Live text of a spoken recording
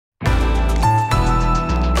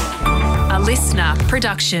listener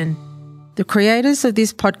production. The creators of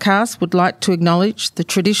this podcast would like to acknowledge the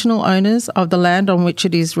traditional owners of the land on which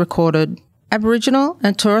it is recorded. Aboriginal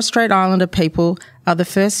and Torres Strait Islander people are the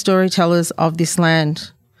first storytellers of this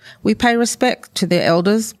land. We pay respect to their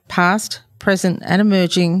elders, past, present and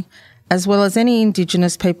emerging, as well as any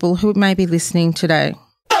Indigenous people who may be listening today.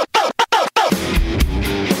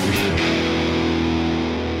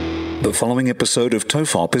 The following episode of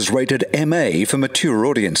TOFOP is rated MA for mature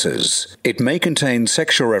audiences. It may contain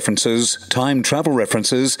sexual references, time travel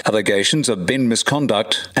references, allegations of bin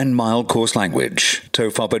misconduct, and mild coarse language.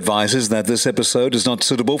 TOFOP advises that this episode is not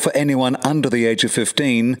suitable for anyone under the age of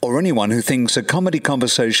 15 or anyone who thinks a comedy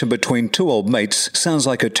conversation between two old mates sounds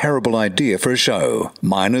like a terrible idea for a show.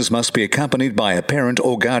 Minors must be accompanied by a parent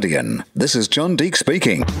or guardian. This is John Deek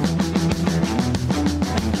speaking.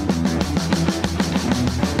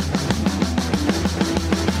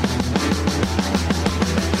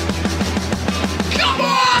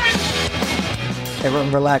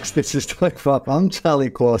 Everyone relax, this is TOFOP. I'm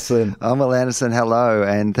Charlie Clausen. I'm Will Anderson. Hello,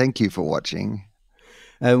 and thank you for watching.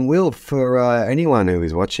 And Will, for anyone who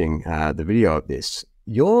is watching the video of this,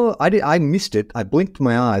 I missed it. I blinked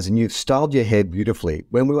my eyes and you've styled your hair beautifully.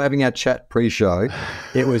 When we were having our chat pre-show,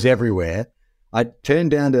 it was everywhere. I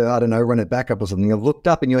turned down to, run it back up or something. I've looked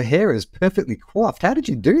up and your hair is perfectly coiffed. How did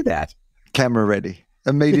you do that? Camera ready.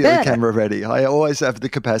 Immediately camera ready. I always have the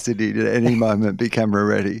capacity to at any moment be camera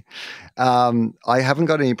ready. I haven't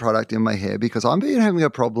got any product in my hair because I've been having a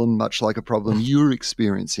problem, much like a problem you're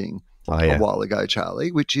experiencing a while ago,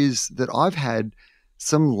 Charlie, which is that I've had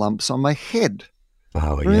some lumps on my head.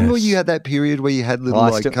 Oh, Remember you had that period where you had little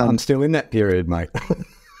I'm still in that period, mate.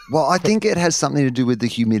 Well, I think it has something to do with the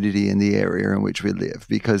humidity in the area in which we live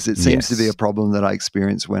because it seems to be a problem that I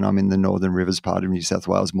experience when I'm in the Northern Rivers part of New South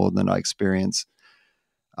Wales more than I experience.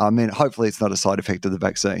 I mean, hopefully it's not a side effect of the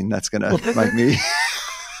vaccine. That's going to make me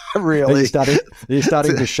really... Are you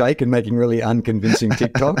starting to shake and making really unconvincing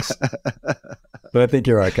TikToks? But I think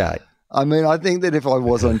you're okay. I mean, I think that if I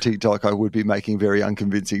was on TikTok, I would be making very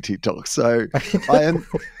unconvincing TikToks. So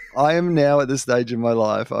I am now at the stage in my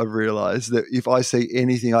life, I've realized that if I see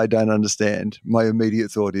anything I don't understand, my immediate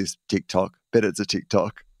thought is TikTok. Bet it's a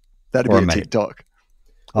TikTok. That'd be a TikTok.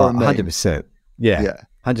 Oh, 100%. Yeah.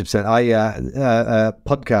 100%. I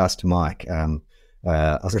podcast Mike. I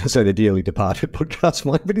was going to say the dearly departed podcast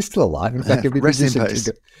Mike, but he's still alive. In fact, rest in peace.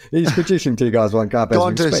 He's producing Two Guys One Cup.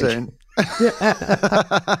 Gone too soon.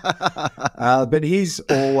 But he's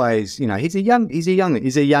always, he's a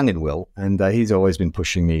youngin' Will, and he's always been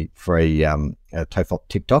pushing me for a TOFOP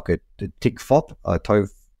TikTok, a TikFop,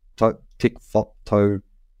 TikFop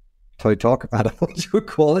toe talk. I don't know what you would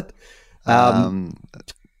call it.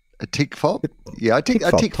 A TikFop? Yeah, a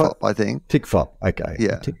TikFop, I think. TikFop, okay.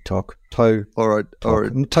 Yeah. TikTok, toe. Or a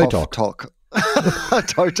toe talk. A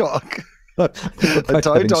toe talk. A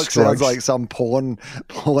toe talk sounds like some porn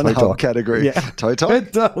hub category. Yeah. Toe talk?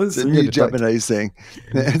 It does. It's a new Japanese thing.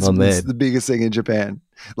 It's the biggest thing in Japan.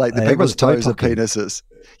 Like the people's toes are penises.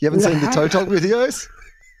 You haven't seen the toe talk videos?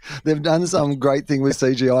 They've done some great thing with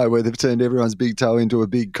CGI where they've turned everyone's big toe into a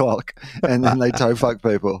big cock and then they toe fuck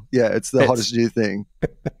people. Yeah, it's the hottest new thing.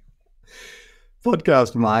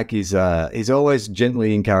 Podcast Mike is always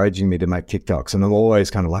gently encouraging me to make TikToks, and I'm always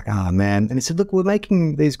kind of like, man. And he said, look, we're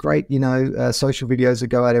making these great, social videos that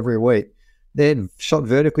go out every week. They're shot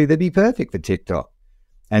vertically. They'd be perfect for TikTok.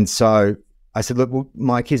 And so I said, look, well,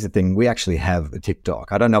 Mike, here's the thing. We actually have a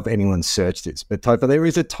TikTok. I don't know if anyone's searched this, but there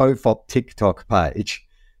is a TOFOP TikTok page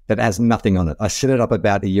that has nothing on it. I set it up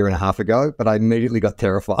about a year and a half ago, but I immediately got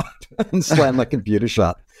terrified and slammed my computer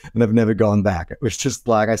shut, and I've never gone back. It was just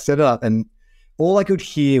like I set it up, and all I could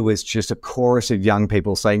hear was just a chorus of young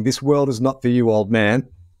people saying, "This world is not for you, old man."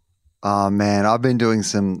 Oh, man, I've been doing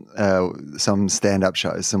some stand-up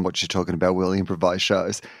shows, some what you're talking about, Will, improvised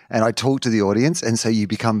shows, and I talk to the audience, and so you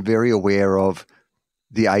become very aware of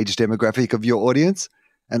the age demographic of your audience,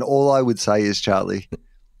 and all I would say is, Charlie,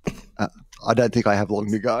 I don't think I have long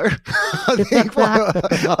to go.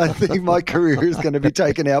 I think my career is going to be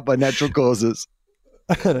taken out by natural causes.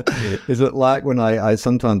 Is it like when I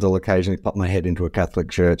sometimes I'll occasionally pop my head into a Catholic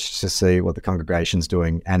church to see what the congregation's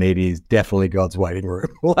doing, and it is definitely God's waiting room.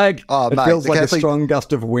 It feels like a strong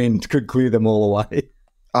gust of wind could clear them all away.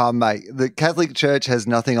 Oh, mate, the Catholic Church has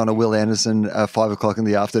nothing on a Will Anderson 5 o'clock in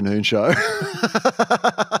the afternoon show.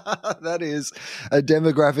 That is a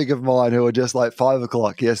demographic of mine who are just like 5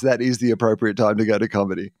 o'clock. Yes, that is the appropriate time to go to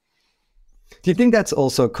comedy. Do you think that's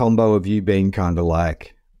also a combo of you being kind of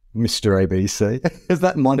like Mr. ABC? Has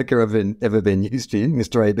that moniker ever been used to you,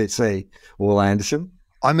 Mr. ABC, Will Anderson?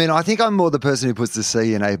 I mean, I think I'm more the person who puts the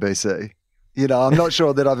C in ABC. You know, I'm not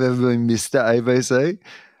sure that I've ever been Mr. ABC.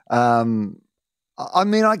 I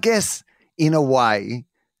mean, I guess in a way,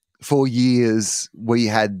 for years we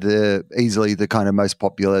had easily the kind of most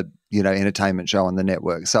popular, you know, entertainment show on the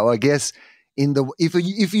network. So I guess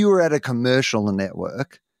if you were at a commercial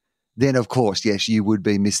network, then of course, yes, you would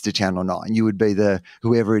be Mr. Channel 9. You would be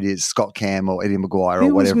whoever it is, Scott Cam or Eddie Maguire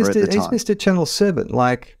or whatever at the time. He's Mr. Channel 7.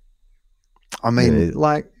 Like, I mean,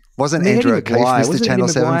 wasn't Andrew O'Keefe Mr. Channel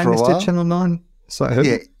 7 for a while? Mr. Channel 9. So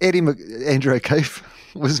yeah, Andrew O'Keefe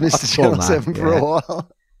was Mr. Channel 7 for a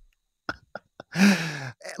while.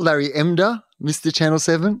 Larry Emder, Mr. Channel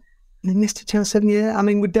 7. Mr. Channel 7, yeah. I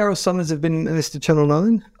mean, would Daryl Summers have been Mr. Channel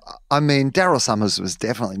 9? I mean, Daryl Summers was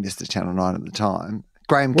definitely Mr. Channel 9 at the time.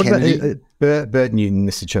 Graham Kennedy. Bert Newton,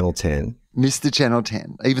 Mr. Channel 10. Mr. Channel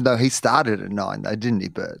 10, even though he started at 9, though, didn't he,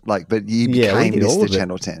 Bert? But he became Mr.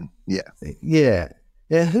 Channel 10. Yeah. Yeah.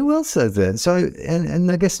 Yeah, who else is there? So,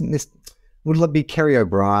 and I guess would it be Kerry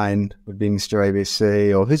O'Brien, would be Mr.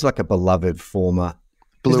 ABC, or who's like a beloved former?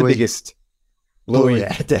 Bluey. Who's the biggest? Bluey,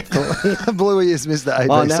 yeah, definitely. Bluey is Mr. ABC.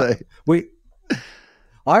 Oh, no,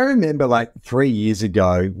 I remember like 3 years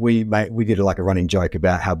ago, we did like a running joke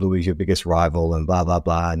about how Bluey's your biggest rival and blah, blah,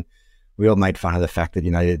 blah. And we all made fun of the fact that,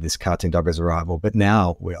 you know, this cartoon dog is a rival. But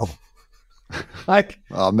now, Will,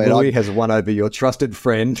 Bluey has won over your trusted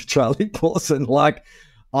friend, Charlie Clausen. Like,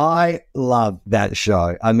 I love that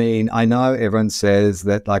show. I mean, I know everyone says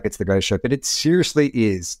that like it's the greatest show, but it seriously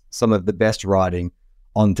is some of the best writing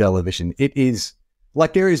on television. It is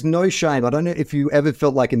like, there is no shame. I don't know if you ever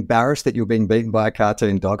felt like embarrassed that you're being beaten by a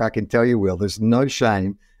cartoon dog. I can tell you, Will, there's no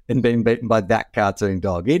shame in being beaten by that cartoon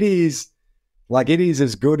dog. It is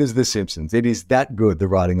as good as The Simpsons. It is that good, the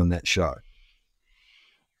writing on that show.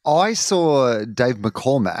 I saw Dave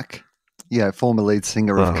McCormack, former lead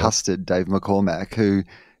singer of Custard, Dave McCormack, who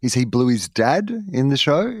is he Bluey's dad in the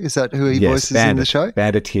show? Is that who he voices in the show?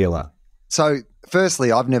 Bandit Healer. So,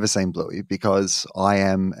 firstly, I've never seen Bluey because I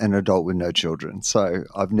am an adult with no children. So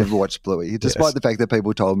I've never watched Bluey, despite the fact that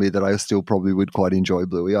people told me that I still probably would quite enjoy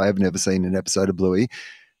Bluey. I have never seen an episode of Bluey.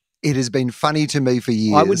 It has been funny to me for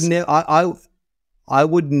years. I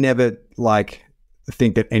would never like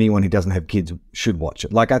think that anyone who doesn't have kids should watch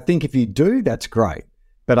it. Like, I think if you do, that's great.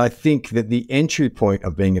 But I think that the entry point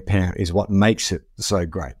of being a parent is what makes it so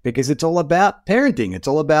great, because it's all about parenting. It's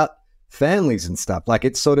all about families and stuff. Like,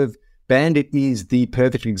 it's sort of, Bandit is the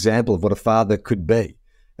perfect example of what a father could be.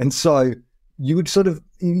 And so you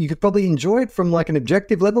could probably enjoy it from like an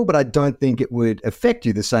objective level, but I don't think it would affect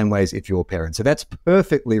you the same way as if you're a parent. So that's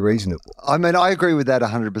perfectly reasonable. I mean, I agree with that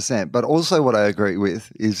 100%. But also what I agree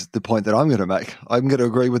with is the point that I'm going to make. I'm going to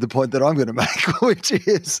agree with the point that I'm going to make, which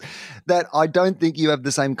is that I don't think you have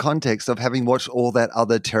the same context of having watched all that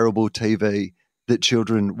other terrible TV that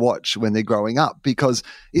children watch when they're growing up. Because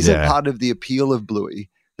isn't part of the appeal of Bluey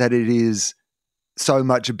that it is so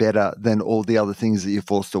much better than all the other things that you're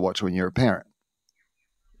forced to watch when you're a parent?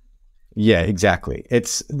 Yeah, exactly.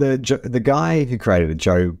 It's the guy who created it,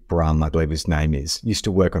 Joe Brum, I believe his name is, used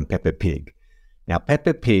to work on Peppa Pig. Now,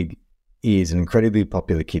 Peppa Pig is an incredibly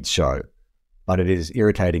popular kids show, but it is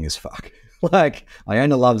irritating as fuck. Like,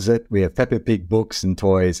 Iona loves it. We have Peppa Pig books and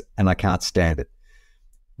toys, and I can't stand it.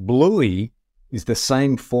 Bluey is the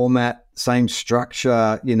same format, same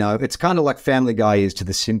structure. You know, it's kind of like Family Guy is to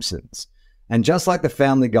The Simpsons. And just like the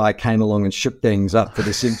Family Guy came along and shook things up for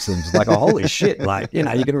The Simpsons, like, oh, holy shit, like, you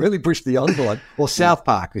know, you can really push the envelope. Or South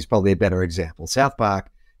Park is probably a better example. South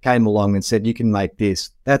Park came along and said, you can make this.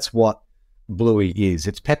 That's what Bluey is.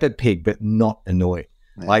 It's Peppa Pig, but not annoying.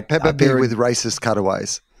 Yeah, like Peppa Pig with racist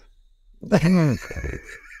cutaways.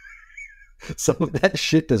 Some of that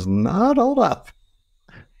shit does not hold up.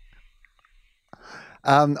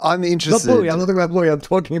 I'm interested. Not Bluey. I'm not talking about Bluey. I'm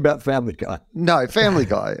talking about Family Guy. No, Family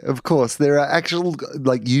Guy, of course. There are actual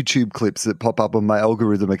like YouTube clips that pop up on my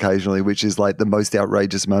algorithm occasionally, which is like the most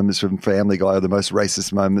outrageous moments from Family Guy or the most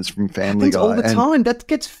racist moments from Family Guy. All the time. That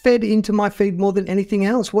gets fed into my feed more than anything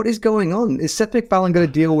else. What is going on? Is Seth MacFarlane going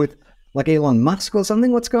to deal with like Elon Musk or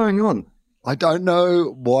something? What's going on? I don't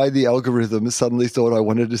know why the algorithm suddenly thought I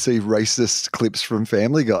wanted to see racist clips from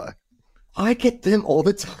Family Guy. I get them all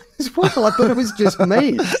the time as well. I thought it was just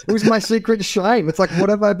me. It was my secret shame. It's like, what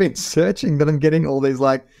have I been searching that I'm getting all these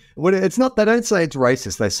like, it's not, they don't say it's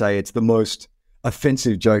racist. They say it's the most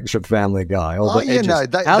offensive jokes from Family Guy. They don't say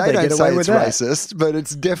it's racist, but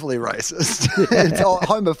it's definitely racist. Yeah. It's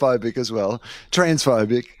homophobic as well.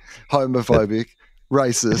 Transphobic, homophobic,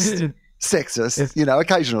 racist, sexist,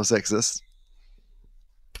 occasional sexist.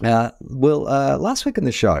 Last week in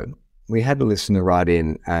the show, we had a listener write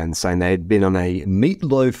in and saying they had been on a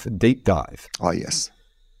meatloaf deep dive. Oh, yes.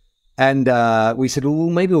 And we said, well,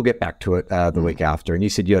 maybe we'll get back to it the week after. And you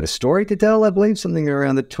said you had a story to tell, I believe, something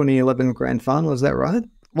around the 2011 grand final. Is that right?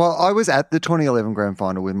 Well, I was at the 2011 grand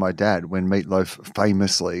final with my dad when Meatloaf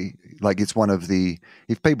famously, like it's one of the,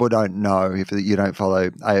 if people don't know, if you don't follow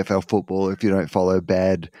AFL football, if you don't follow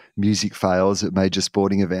bad music fails at major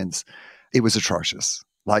sporting events, it was atrocious.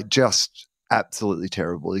 Like just absolutely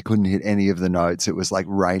terrible. He couldn't hit any of the notes. It was like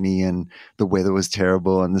rainy and the weather was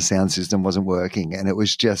terrible and the sound system wasn't working. And it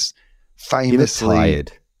was just famously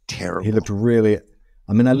terrible. He looked really,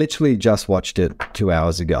 I mean, I literally just watched it 2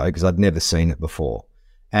 hours ago because I'd never seen it before.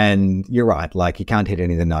 And you're right, like he can't hit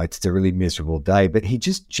any of the notes. It's a really miserable day, but he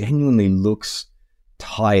just genuinely looks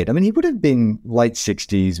tired. I mean, he would have been late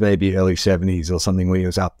 60s, maybe early 70s or something when he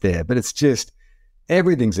was up there, but it's just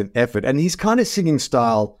everything's an effort. And he's kind of singing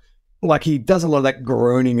style, like he does a lot of that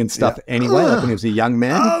groaning and stuff anyway, like when he was a young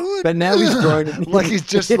man. But now he's groaning. Like he's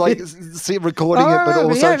just like recording it, but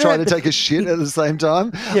also trying to take a shit at the same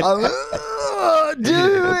time.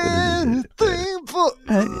 Do anything for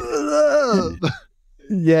love.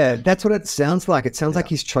 Yeah, that's what it sounds like. It sounds like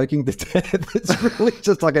he's choking to death. It's really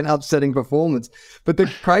just like an upsetting performance. But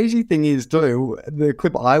the crazy thing is, too, the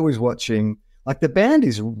clip I was watching, like the band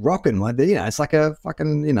is rocking. Like, it's like a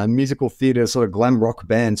fucking, musical theatre sort of glam rock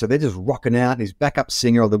band. So they're just rocking out. And his backup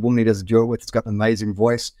singer, or the woman he does duet with, has got an amazing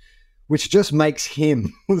voice, which just makes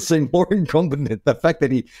him seem more incompetent. The fact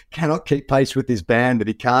that he cannot keep pace with his band, that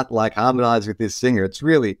he can't like harmonise with his singer, it's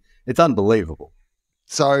unbelievable.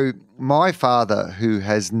 So my father, who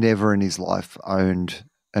has never in his life owned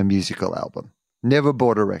a musical album, never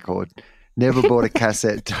bought a record, never bought a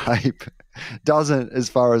cassette tape, doesn't, as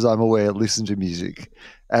far as I'm aware, listen to music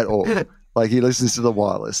at all. Like he listens to the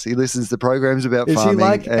wireless. He listens to programs about farming. Is he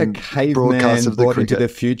like and a caveman brought into the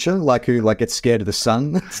future, like who gets scared of the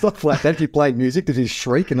sun, stuff like that? If you play music, does he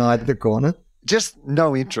shriek and hide in the corner? Just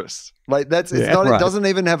no interest. Like it's not. Right. It doesn't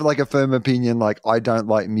even have like a firm opinion. Like I don't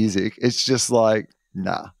like music. It's just like.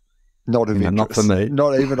 Nah, not of interest. Not for me.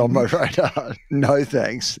 Not even on my radar. No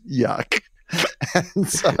thanks. Yuck. And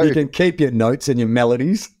so, you can keep your notes and your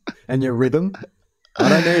melodies and your rhythm. I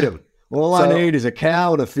don't need them. All I need is a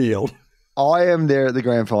cow and a field. I am there at the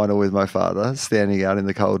grand final with my father, standing out in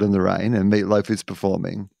the cold and the rain, and Meatloaf is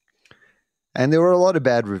performing. And there were a lot of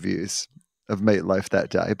bad reviews of Meatloaf that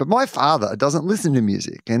day. But my father doesn't listen to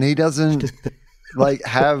music, and he doesn't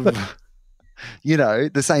have...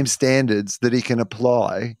 the same standards that he can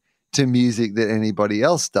apply to music that anybody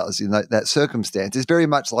else does in that circumstance. It's very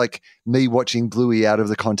much like me watching Bluey out of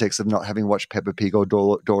the context of not having watched Peppa Pig or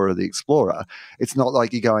Dora the Explorer. It's not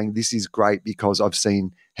like you're going, this is great because I've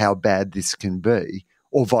seen how bad this can be,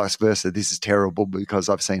 or vice versa, this is terrible because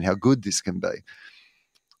I've seen how good this can be.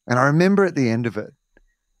 And I remember at the end of it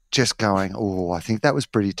just going, oh, I think that was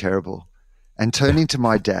pretty terrible, and turning to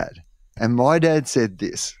my dad. And my dad said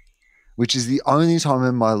this, which is the only time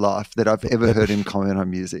in my life that I've ever heard him comment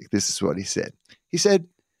on music. This is what he said. He said,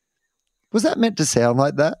 was that meant to sound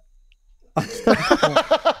like that?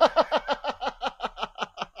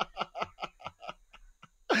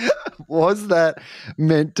 Was that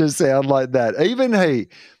meant to sound like that? Even he,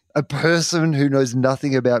 a person who knows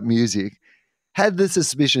nothing about music, had the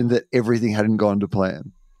suspicion that everything hadn't gone to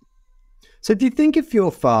plan. So do you think if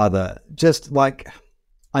your father just like...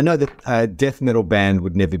 I know that a death metal band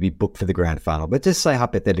would never be booked for the grand final, but just say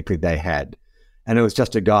hypothetically they had, and it was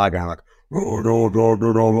just a guy going like, do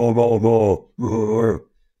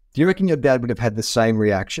you reckon your dad would have had the same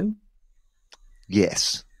reaction?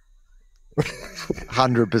 Yes.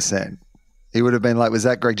 100%. He would have been like, was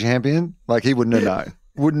that Greg Champion? Like he wouldn't have known.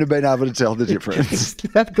 Wouldn't have been able to tell the difference.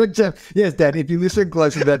 Yes, Dad, if you listen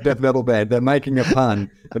close to that death metal band, they're making a pun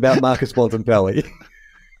about Marcus Bontempelli.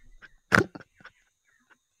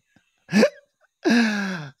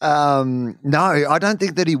 No, I don't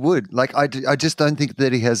think that he would. Like, I just don't think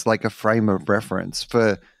that he has like a frame of reference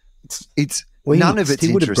for none of it's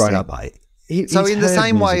he would have interesting. Grown up, so in the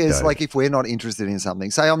same way as though. like if we're not interested in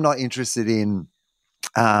something, say I'm not interested in,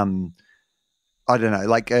 I don't know,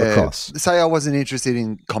 like say I wasn't interested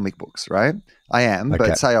in comic books, right? I am,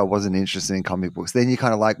 but say I wasn't interested in comic books, then you're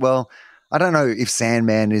kind of like, well, I don't know if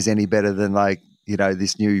Sandman is any better than like,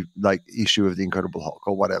 this new like issue of The Incredible Hulk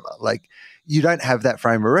or whatever. Like you don't have that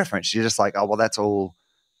frame of reference. You're just like, oh, well, that's all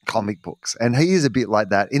comic books. And he is a bit like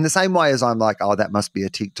that in the same way as I'm like, oh, that must be a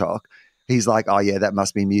TikTok. He's like, oh yeah, that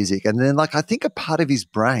must be music. And then like, I think a part of his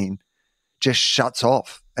brain just shuts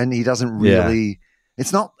off and he doesn't really,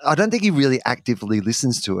 I don't think he really actively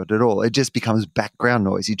listens to it at all. It just becomes background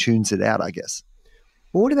noise. He tunes it out, I guess.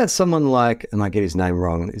 Well, what about someone like, and I get his name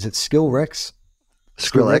wrong, is it Skrillex?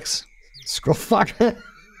 Skrillex? Fuck.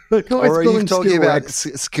 Or are you talking about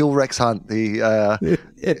Skill Rex Hunt, the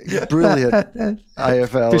brilliant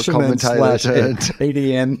AFL Fisherman commentator /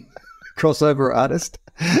 EDM crossover artist?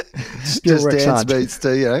 Skill just Rex dance Hunt. beats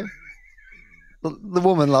too, you know? The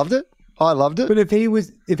woman loved it. I loved it. But if he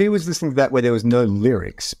was listening to that where there was no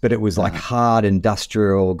lyrics, but it was like hard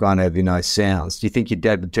industrial kind of, sounds, do you think your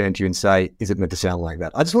dad would turn to you and say, is it meant to sound like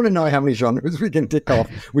that? I just want to know how many genres we can tick off,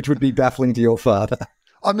 which would be baffling to your father.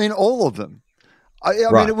 I mean, all of them. I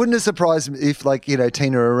mean, it wouldn't have surprised me if,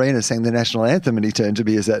 Tina Arena sang the national anthem and he turned to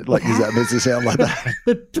me, is that meant to sound like that?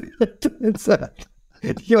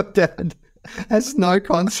 Your dad has no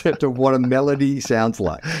concept of what a melody sounds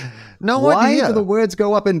like. No idea. Why do the words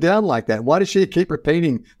go up and down like that? Why does she keep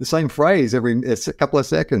repeating the same phrase every couple of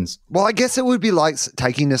seconds? Well, I guess it would be like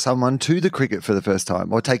taking someone to the cricket for the first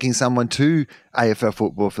time or taking someone to AFL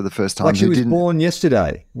football for the first time. Like she was born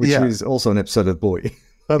yesterday, which is also an episode of Bluey.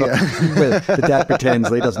 Where the dad pretends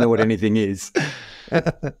he doesn't know what anything is.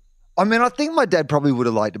 I mean, I think my dad probably would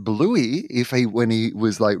have liked Bluey when he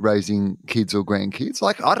was raising kids or grandkids.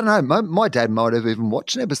 I don't know. My dad might have even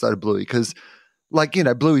watched an episode of Bluey because,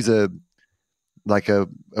 Bluey's a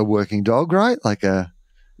working dog, right? Like a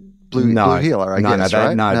blue heeler, I guess,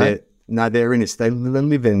 right? They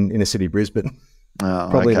live in inner city Brisbane. Oh,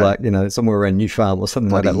 probably okay. Somewhere around New Farm or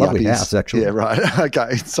something like that. Lovely house, actually. Yeah, right.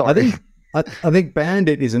 Okay, sorry. I think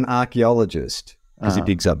Bandit is an archaeologist because he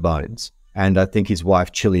digs up bones. And I think his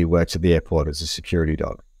wife, Chili, works at the airport as a security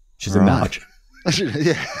dog. She's a march.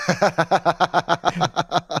 Yeah.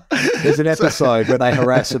 There's an episode where they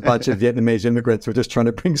harass a bunch of Vietnamese immigrants who are just trying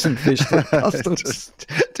to bring some fish to customs. Just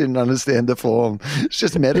didn't understand the form. It's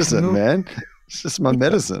just medicine, man. It's just my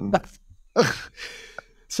medicine.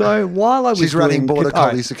 So while I was She's running border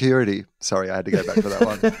collie security. Sorry, I had to go back for that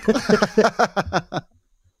one.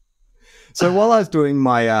 So while I was doing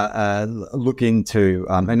my look into,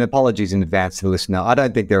 and apologies in advance to the listener, I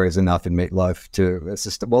don't think there is enough in Meatloaf to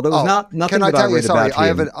assist. Well, there was nothing can I that tell I read you, sorry,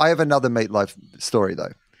 about him. I have another Meatloaf story,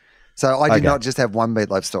 though. So I did not just have one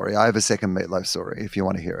Meatloaf story. I have a second Meatloaf story, if you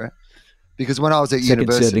want to hear it. Because when I was at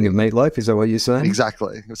university... Second serving of meatloaf, is that what you're saying?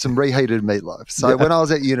 Exactly. Some reheated meatloaf. So when I was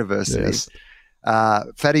at university... Yes.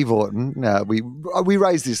 Fatty Vorton, we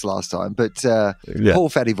raised this last time, but Paul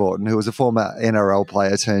Fatty Vorton, who was a former NRL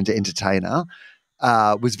player turned entertainer,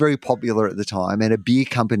 was very popular at the time, and a beer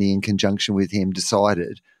company in conjunction with him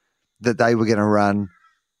decided that they were going to run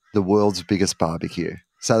the world's biggest barbecue.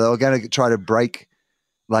 So they were going to try to break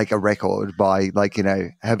a record by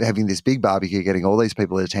having this big barbecue, getting all these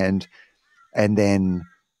people to attend, and then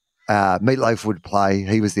Meatloaf would play.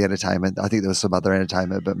 He was the entertainment. I think there was some other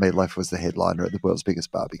entertainment, but Meatloaf was the headliner at the world's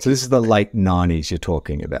biggest barbecue. So this is the late 90s you're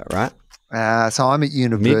talking about, right? So I'm at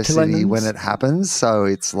university when it happens. So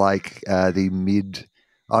it's the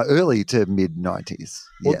early to mid 90s.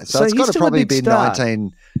 Well, yeah. So it's got to probably be start.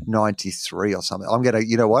 1993 or something. I'm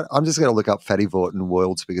you know what? I'm just going to look up Fatty Vorton,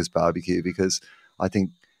 world's biggest barbecue, because I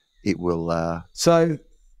think it will. So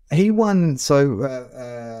he won.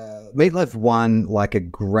 Meatloaf won a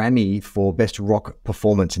Grammy for Best Rock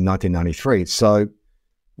Performance in 1993. So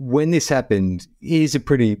when this happened, he's a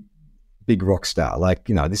pretty big rock star.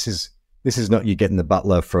 This is not you getting the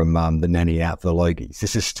butler from the nanny out for the Logies.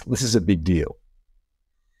 This is a big deal.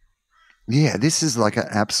 Yeah, this is an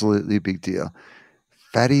absolutely big deal.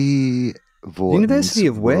 Fatty Vorton. University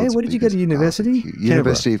of where? Where did you go to university?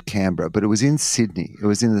 University of Canberra, but it was in Sydney. It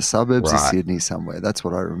was in the suburbs of Sydney somewhere. That's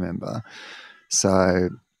what I remember. So...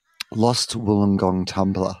 Lost Wollongong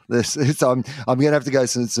Tumblr. I'm going to have to go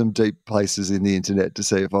to some deep places in the internet to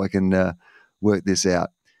see if I can work this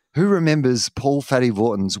out. Who remembers Paul Fatty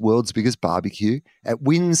Vorton's world's biggest barbecue at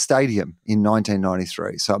WIN Stadium in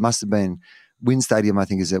 1993? So it must have been WIN Stadium, I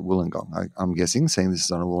think, is at Wollongong, I'm guessing, seeing this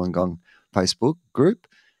is on a Wollongong Facebook group.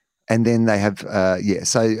 And then they have,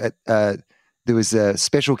 there was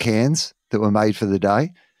special cans that were made for the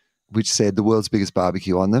day, which said the world's biggest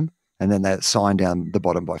barbecue on them. And then that sign down the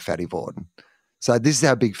bottom by Fatty Vorton. So this is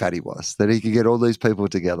how big Fatty was, that he could get all these people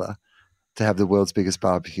together to have the world's biggest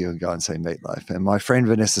barbecue and go and see Meatloaf. And my friend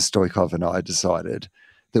Vanessa Stoikov and I decided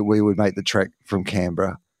that we would make the trek from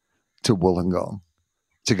Canberra to Wollongong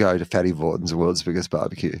to go to Fatty Vorton's world's biggest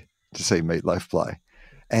barbecue to see Meatloaf play.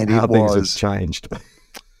 And how things have changed.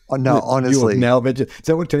 Oh, no, honestly. Is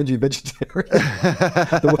that what turned you vegetarian?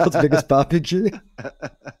 The world's biggest barbecue?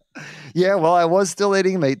 Yeah, well, I was still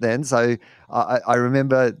eating meat then. So I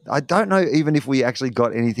remember, I don't know even if we actually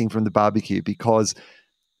got anything from the barbecue, because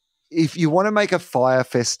if you want to make a fire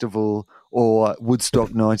festival or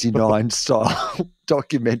Woodstock 99 style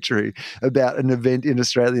documentary about an event in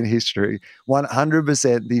Australian history,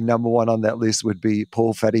 100% the number one on that list would be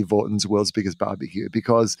Paul Fatty Vorton's World's Biggest Barbecue,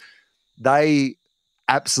 because they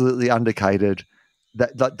absolutely undercated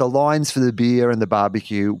that the lines for the beer and the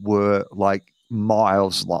barbecue were like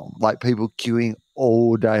miles long, like people queuing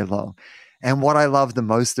all day long. And what I loved the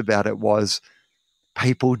most about it was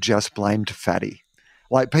people just blamed Fatty.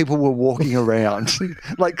 Like people were walking around,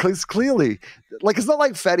 like clearly, like it's not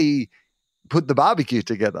like Fatty put the barbecue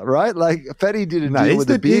together, right? Like Fatty did a deal with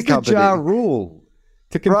the beer company. Ja Rule.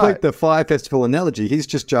 To complete the Fire Festival analogy, he's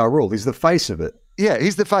just Ja Rule. He's the face of it. Yeah,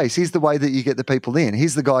 he's the face. He's the way that you get the people in.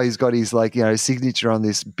 He's the guy who's got his signature on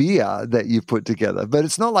this beer that you've put together. But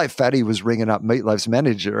it's not like Fatty was ringing up Meatloaf's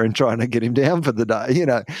manager and trying to get him down for the day.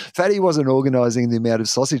 Fatty wasn't organising the amount of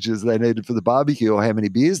sausages they needed for the barbecue or how many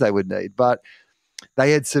beers they would need. But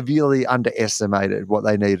they had severely underestimated what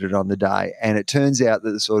they needed on the day. And it turns out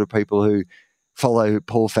that the sort of people who follow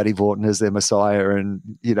Paul Fatty Vorton as their messiah, and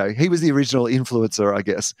he was the original influencer, I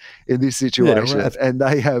guess, in this situation. Yeah, right. And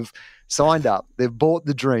they have signed up. They've bought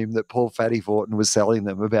the dream that Paul Fatty Vorton was selling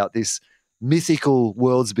them about this mythical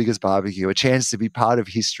world's biggest barbecue, a chance to be part of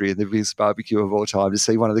history and the biggest barbecue of all time, to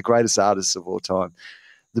see one of the greatest artists of all time,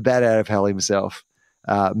 the bat out of hell himself,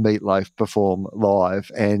 Meatloaf, perform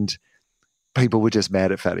live. And people were just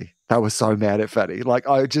mad at Fatty. They were so mad at Fatty. Like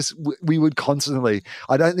we would constantly,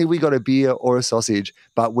 I don't think we got a beer or a sausage,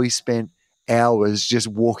 but we spent hours just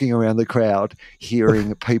walking around the crowd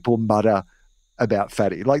hearing people mutter about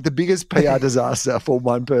Fatty. Like the biggest PR disaster for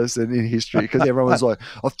one person in history, because everyone was like,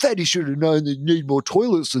 Fatty should have known they need more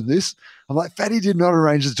toilets than this. I'm like, Fatty did not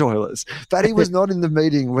arrange the toilets. Fatty was not in the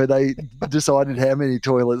meeting where they decided how many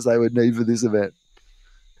toilets they would need for this event.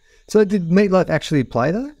 So did Meatloaf actually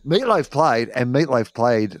play though? Meatloaf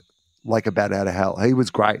played like a bat out of hell. He was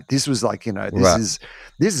great. This was like, this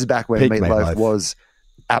is back when Meatloaf was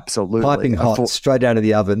absolutely piping hot, straight out of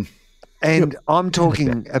the oven. And I'm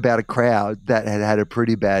talking about a crowd that had had a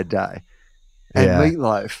pretty bad day. And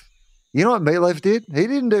Meatloaf, you know what Meatloaf did? He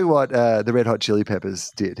didn't do what the Red Hot Chili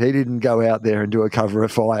Peppers did. He didn't go out there and do a cover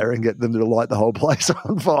of Fire and get them to light the whole place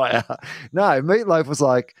on fire. No, Meatloaf was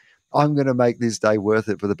like, I'm going to make this day worth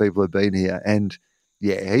it for the people who've been here. And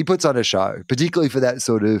yeah, he puts on a show, particularly for that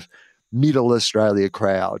sort of middle Australia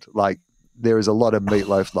crowd. Like there is a lot of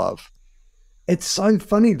Meatloaf love. It's so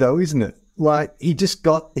funny though, isn't it? Like he just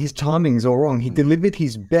got his timings all wrong. He delivered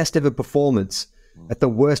his best ever performance at the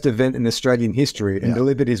worst event in Australian history and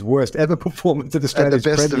delivered his worst ever performance at Australia's the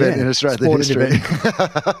best event in Australian history.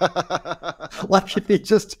 Like if he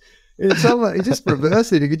just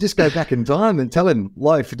reversed it, you could just go back in time and tell him,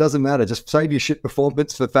 Loaf, it doesn't matter. Just save your shit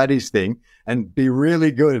performance for Fatty's thing and be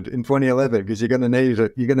really good in 2011 because you're going to need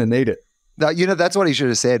it. You're going to need it. No, that's what he should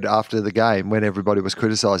have said after the game when everybody was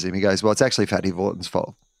criticising him. He goes, well, it's actually Fatty Vorton's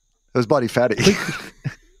fault. It was bloody Fatty.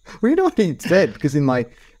 Well, you know what he said? Because in my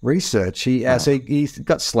research, he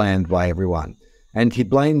got slammed by everyone and he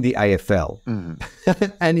blamed the AFL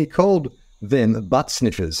and he called them butt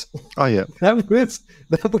sniffers. Oh, yeah. That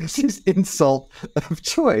was his insult of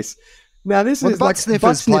choice. Now, this is the butt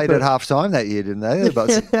sniffers played at halftime that year, didn't they?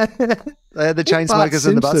 They had the chain smokers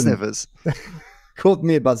and the butt sniffers. Called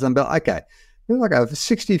me a butt sniffer. Okay. You're like a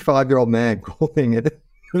 65-year-old man calling it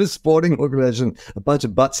a sporting organization a bunch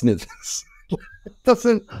of butt sniffers. It's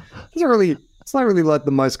not really like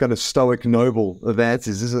the most kind of stoic, noble of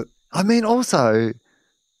answers, is it? I mean, also,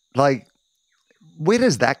 like, where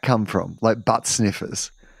does that come from? Like butt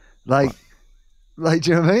sniffers, like, do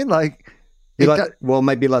you know what I mean? Like,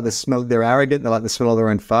 maybe like the smell. They're arrogant. They like the smell of their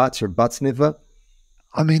own farts. Or a butt sniffer.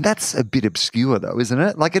 I mean, that's a bit obscure, though, isn't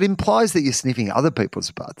it? Like, it implies that you're sniffing other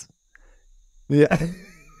people's butts. Yeah.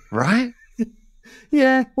 Right.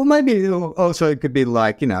 Yeah, well, maybe also it could be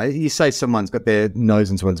like, you say someone's got their nose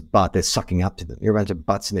in someone's butt, they're sucking up to them. You're a bunch of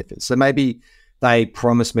butt sniffers. So maybe they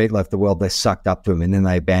promised Meatloaf the world, they sucked up to him, and then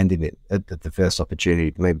they abandoned it at the first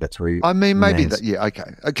opportunity. Maybe that's where you... I mean, maybe that, yeah, okay.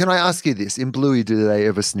 Can I ask you this? In Bluey, do they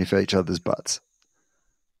ever sniff each other's butts?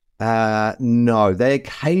 No, they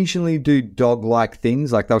occasionally do dog-like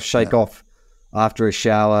things, like they'll shake off after a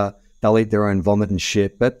shower, they'll eat their own vomit and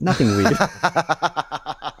shit, but nothing weird.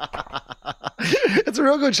 It's a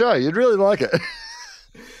real good show. You'd really like it.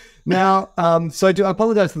 Now, so I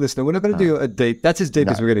apologize to the listener. We're not going to do a deep. That's as deep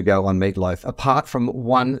as we're going to go on Meatloaf. Apart from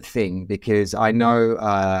one thing, because I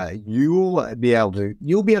know you'll be able to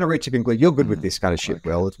reach a conclusion. You're good with this kind of shit. Okay.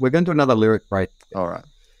 Well, we're going to do another lyric break. All right.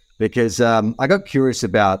 Because I got curious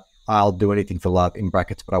about I'll do anything for love in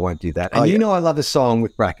brackets, but I won't do that. And you know I love a song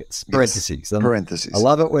with brackets, parentheses. Yes, parentheses. I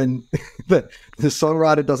love it when the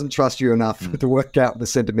songwriter doesn't trust you enough to work out the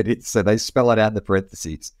centimeters, so they spell it out in the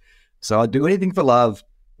parentheses. So I'll do anything for love,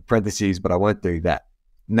 parentheses, but I won't do that.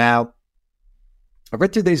 Now, I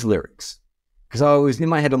read through these lyrics because I was in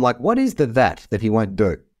my head, I'm like, what is the that he won't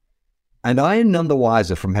do? And I am none the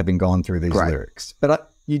wiser from having gone through these lyrics.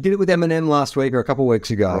 But you did it with Eminem last week or a couple of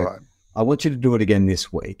weeks ago. Right. I want you to do it again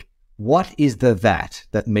this week. What is the that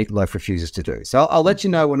Meatloaf refuses to do? So I'll let you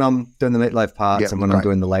know when I'm doing the Meatloaf parts and when I'm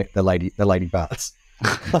doing the lady parts.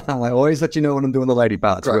 I always let you know when I'm doing the lady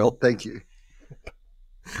parts, Will. Thank you.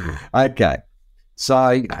 Okay.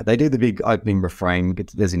 So they do the big opening refrain.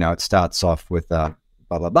 As you know, it starts off with blah,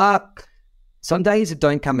 blah, blah. Some days it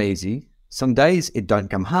don't come easy. Some days it don't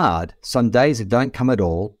come hard. Some days it don't come at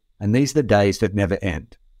all. And these are the days that never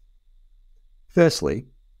end. Firstly,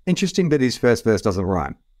 interesting that his first verse doesn't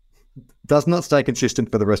rhyme. Does not stay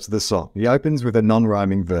consistent for the rest of the song. He opens with a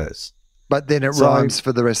non-rhyming verse. But then it rhymes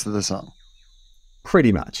for the rest of the song.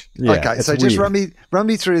 Pretty much. Yeah, okay, so just run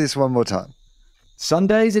me through this one more time. Some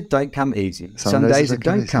days it don't come easy. Some days it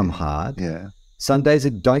don't come hard. Yeah. Some days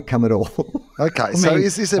it don't come at all. Okay, so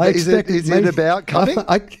is it about coming?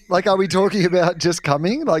 Like, are we talking about just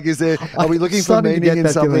coming? Like, are we looking for meaning in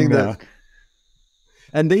something that?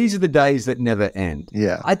 And these are the days that never end.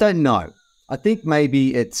 Yeah. I don't know. I think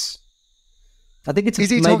maybe it's. Is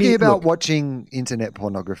he talking about watching internet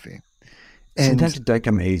pornography? And sometimes it don't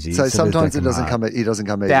come easy. So sometimes it doesn't come. He doesn't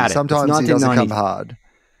come easy. Sometimes he doesn't come hard.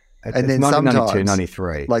 And then sometimes,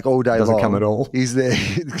 93, like all day doesn't long, come at all. He's there,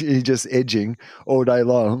 he's just edging all day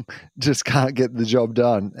long, just can't get the job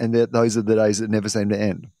done. And those are the days that never seem to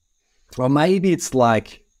end. Well, maybe it's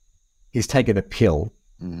like he's taken a pill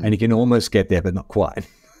and he can almost get there, but not quite.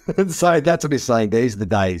 So that's what he's saying. These are the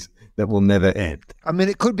days that will never end. I mean,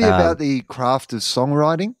 it could be about the craft of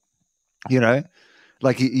songwriting,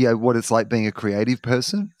 like, what it's like being a creative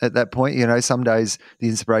person at that point. Some days the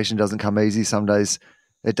inspiration doesn't come easy. Some days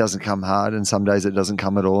it doesn't come hard, and some days it doesn't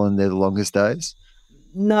come at all, and they're the longest days.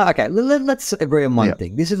 No, okay. Let's agree on one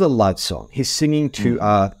thing. This is a love song. He's singing to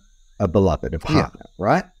a beloved, a partner,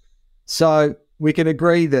 right? So we can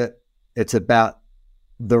agree that it's about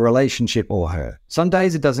the relationship or her. Some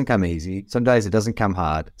days it doesn't come easy. Some days it doesn't come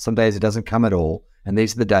hard. Some days it doesn't come at all, and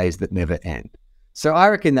these are the days that never end. So I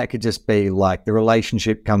reckon that could just be like the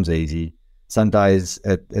relationship comes easy. Some days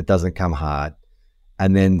it doesn't come hard.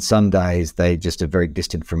 And then some days they just are very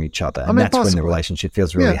distant from each other. And that's when the relationship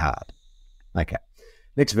feels really hard. Okay.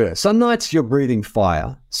 Next verse. Some nights you're breathing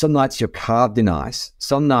fire. Some nights you're carved in ice.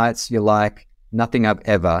 Some nights you're like nothing I've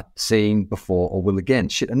ever seen before or will again.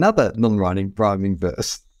 Shit, another non-rhyming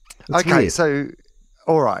verse. That's weird. So,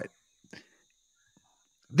 all right.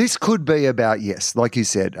 This could be about, like you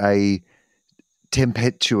said, a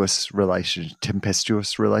tempestuous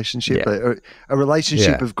relationship, a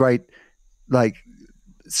relationship of great, like,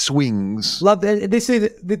 swings. Love. This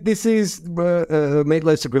is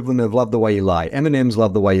Meatloaf's equivalent of Love the Way You Lie. Eminem's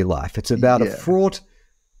Love the Way You Lie. It's about a fraught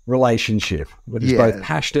relationship that is both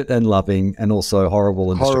passionate and loving, and also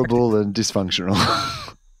horrible and dysfunctional.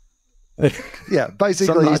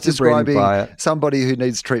 Basically he's describing somebody who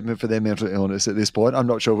needs treatment for their mental illness at this point. I'm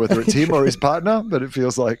not sure whether it's him or his partner, but it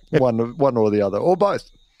feels like one or the other, or both.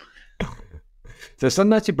 So some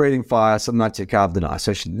nights you're breathing fire, some nights you're carved in ice.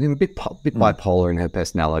 So she's a bit bipolar in her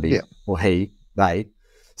personality, or they.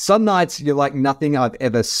 Some nights you're like nothing I've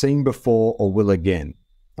ever seen before or will again.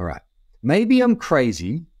 All right. Maybe I'm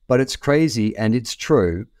crazy, but it's crazy and it's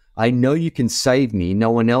true. I know you can save me.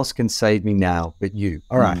 No one else can save me now but you.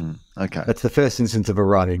 All right. Okay. That's the first instance of a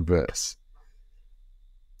rhyming verse.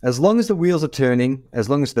 As long as the wheels are turning, as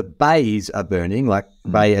long as the bays are burning, like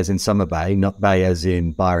bay as in Summer Bay, not bay as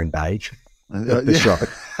in Byron Bay. The shot,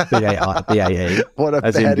 B-A-E, what a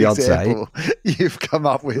as bad in Beyonce. Example you've come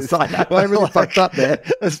up with. I really fucked up there.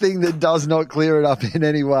 A thing that does not clear it up in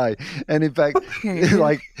any way. And in fact,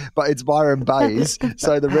 but it's Byron Bays,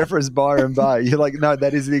 so the reference Byron Bay, you're like, no,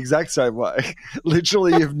 that is the exact same way.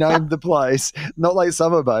 Literally, you've named the place, not like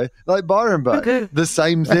Summer Bay, like Byron Bay. The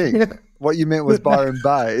same thing. What you meant was Byron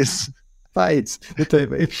Bays. Bays, the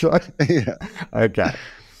TV show. Yeah. Okay.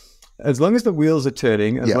 As long as the wheels are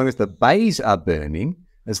turning, as long as the bays are burning,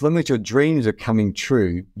 as long as your dreams are coming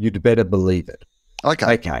true, you'd better believe it.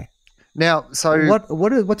 Okay. Now, so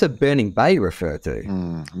what's a burning bay refer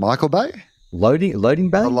to? Michael Bay? Loading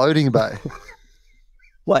bay? A loading bay.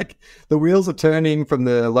 Like the wheels are turning from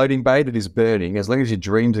the loading bay that is burning. As long as your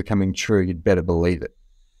dreams are coming true, you'd better believe it.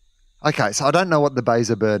 Okay, so I don't know what the bays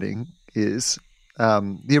are burning is.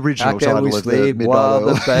 The original How can we title of the sleep Midnight while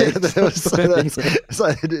Oil. the babes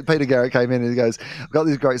So Peter Garrett came in and he goes, I've got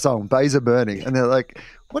this great song, Bays Are Burning. And they're like,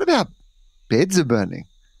 what about Beds Are Burning?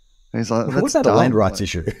 And he's like, What's that a land rights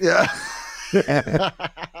issue? Yeah.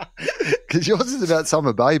 Because yours is about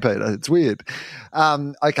Summer Bay, Peter. It's weird.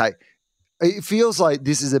 Okay. It feels like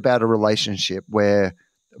this is about a relationship where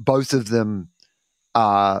both of them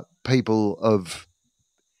are people of,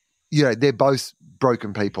 they're both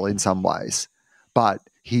broken people in some ways. But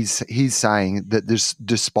he's saying that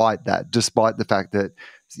despite the fact that,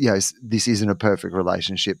 this isn't a perfect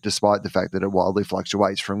relationship, despite the fact that it wildly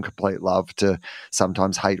fluctuates from complete love to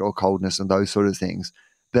sometimes hate or coldness and those sort of things,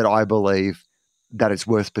 that I believe that it's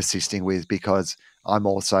worth persisting with because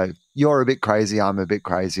you're a bit crazy, I'm a bit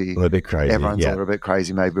crazy. A bit crazy. Everyone's a little bit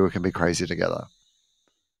crazy. Maybe we can be crazy together.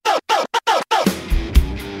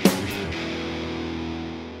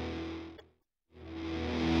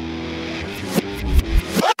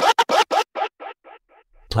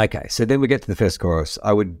 Okay, so then we get to the first chorus.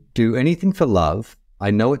 I would do anything for love.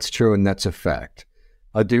 I know it's true and that's a fact.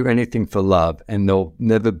 I'd do anything for love and there'll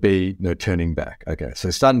never be no turning back. Okay, so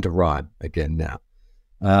starting to rhyme again now.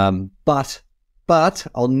 But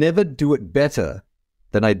I'll never do it better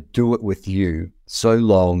than I do it with you. So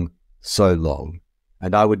long, so long.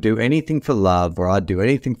 And I would do anything for love, or I'd do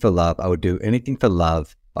anything for love. I would do anything for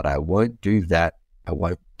love, but I won't do that. I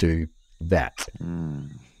won't do that.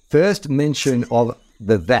 First mention of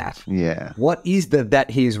the that. Yeah. What is the that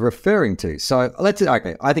he is referring to? So I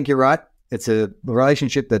think you're right. It's a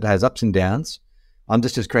relationship that has ups and downs. I'm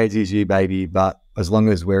just as crazy as you, baby, but as long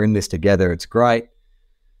as we're in this together, it's great.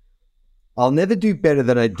 I'll never do better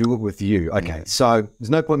than I do it with you. Okay, so there's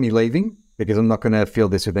no point in me leaving because I'm not going to feel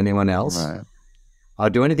this with anyone else. Right. I'll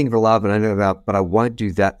do anything for love, and I know about, but I won't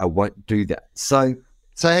do that. I won't do that. So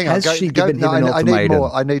hang on. has she given him an ultimatum? I need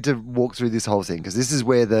more. I need to walk through this whole thing because this is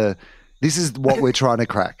where this is what we're trying to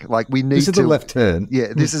crack. Like we need this is the left turn.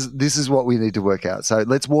 Yeah, this is what we need to work out. So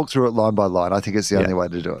let's walk through it line by line. I think it's the only way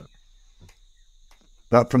to do it.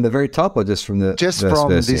 But from the very top, or just from the a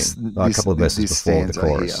couple of verses before the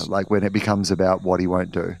chorus, here, like when it becomes about what he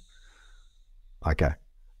won't do. Okay.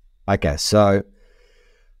 So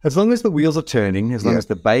as long as the wheels are turning, as long as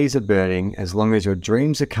the bays are burning, as long as your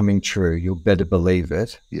dreams are coming true, you'll better believe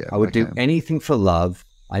it. Yeah, I would do anything for love.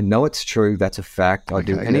 I know it's true. That's a fact. I'll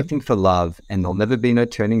do anything for love, and there'll never be no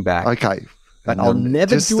turning back. Okay. But I'll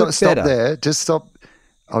never do it better. Stop there. Just stop.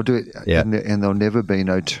 I'll do it. Yeah. And there'll never be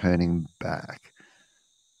no turning back.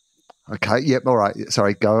 Okay. Yep. All right.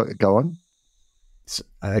 Sorry. Go on.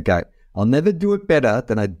 Okay. I'll never do it better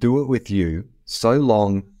than I do it with you. So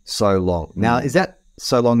long, so long. Now, is that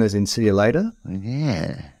so long as in see you later?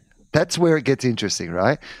 Yeah. That's where it gets interesting,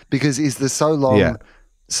 right? Because is the so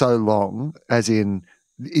long as in,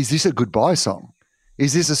 is this a goodbye song?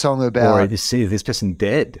 Is this a song about... Or is this person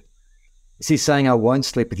dead? Is he saying I won't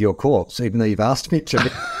sleep with your corpse even though you've asked me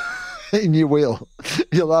to? In your will.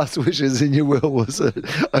 Your last wishes in your will was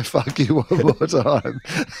I fuck you one more time.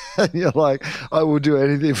 And you're like, I will do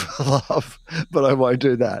anything for love, but I won't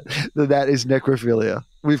do that. That is necrophilia.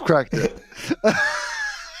 We've cracked it.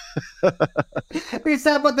 Is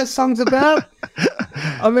that what the song's about?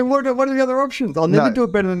 I mean, what are the other options? I'll never do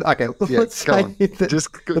it better than... Okay, let's say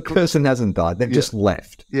that the person hasn't died. They've just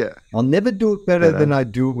left. Yeah. I'll never do it better than I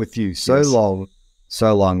do it with you. So long.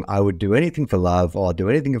 I would do anything for love, or I'll do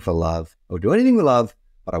anything for love. I'll do anything for love,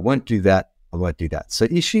 but I won't do that. I won't do that. So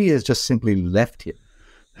Ishi has just simply left him.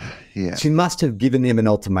 Yeah. She must have given him an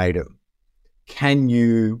ultimatum. Can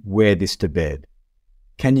you wear this to bed?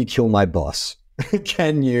 Can you kill my boss?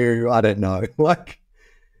 Can you, I don't know,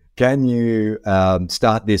 can you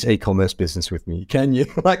start this e-commerce business with me? Can you,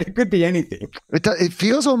 it could be anything. It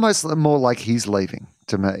feels almost more like he's leaving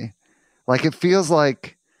to me. Like it feels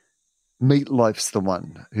like Meatloaf's the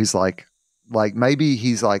one who's like maybe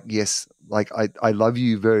he's like, yes, like I love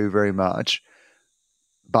you very, very much,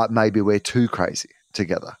 but maybe we're too crazy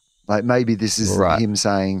together. Like maybe this is him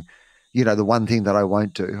saying, the one thing that I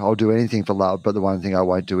won't do, I'll do anything for love, but the one thing I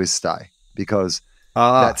won't do is stay, because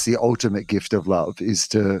that's the ultimate gift of love, is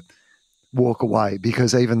to walk away,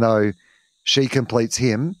 because even though she completes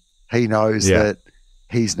him, he knows that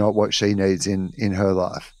he's not what she needs in her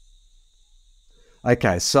life.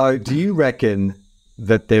 Okay, so do you reckon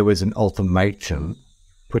that there was an ultimatum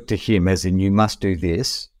put to him, as in you must do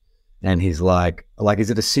this, and he's like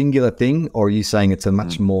is it a singular thing, or are you saying it's a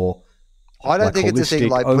much more I don't think it's a thing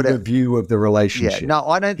like overview of the relationship? Yeah, no,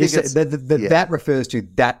 I don't think it's that refers to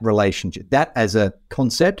that relationship, that as a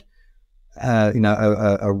concept,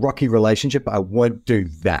 a rocky relationship. I won't do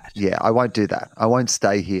that. Yeah, I won't do that. I won't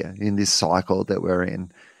stay here in this cycle that we're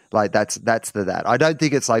in. Like that's that. I don't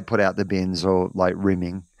think it's like put out the bins or like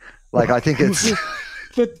rimming. Like I think it's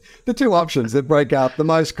the two options that break up. The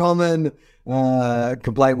most common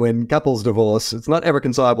complaint when couples divorce, it's not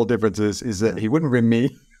irreconcilable differences, is that he wouldn't rim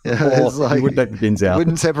me or like, he wouldn't take the bins out.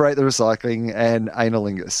 Wouldn't separate the recycling and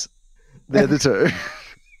analingus. They're the two.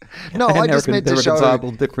 No, I just meant to show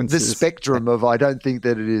the spectrum of, I don't think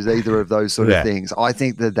that it is either of those sort of things. I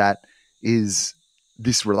think that is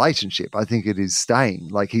this relationship. I think it is staying.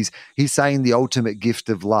 Like he's saying the ultimate gift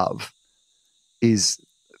of love is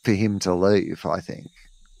for him to leave, I think.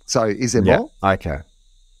 So is there more? Okay.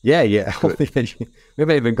 Yeah. We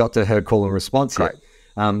haven't even got to her call and response yet.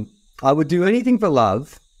 I would do anything for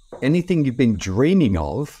love, anything you've been dreaming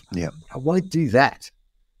of. Yeah. I won't do that.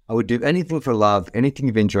 I would do anything for love, anything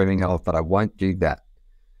you've been dreaming of, but I won't do that.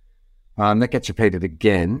 That gets repeated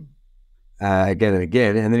again and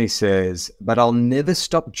again. And then he says, but I'll never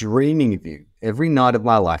stop dreaming of you every night of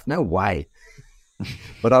my life. No way.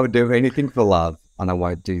 But I would do anything for love, and I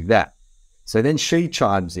won't do that. So then she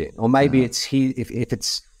chimes in, or maybe it's if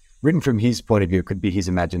it's written from his point of view, it could be his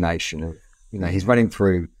imagination. You know, he's running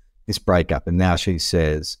through this breakup, and now she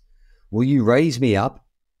says, will you raise me up?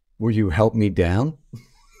 Will you help me down?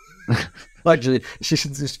 Like she's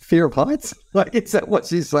just fear of heights. Like, is that what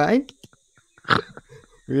she's saying?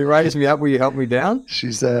 Will you raise me up? Will you help me down?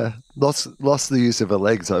 She's lost the use of her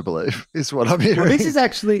legs, I believe, is what I'm hearing. Well,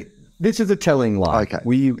 this is a telling line. Okay.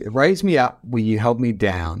 Will you raise me up? Will you help me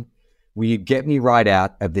down? Will you get me right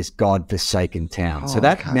out of this God-forsaken town? So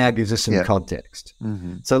that now gives us some context.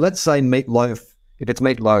 Mm-hmm. So let's say Meatloaf, if it's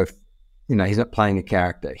Meatloaf, you know, he's not playing a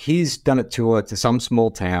character. He's done a tour to some small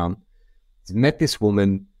town. He's met this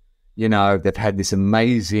woman. You know, they've had this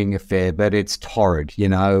amazing affair, but it's torrid. You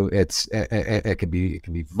know, it can be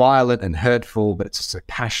violent and hurtful, but it's just so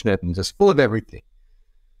passionate and just full of everything.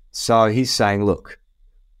 So he's saying, look,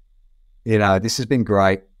 you know, this has been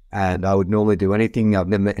great, and I would normally do anything. I've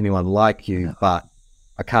never met anyone like you, but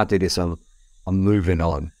I can't do this. I'm moving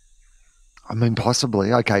on. I mean,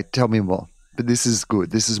 possibly. Okay, tell me more. But this is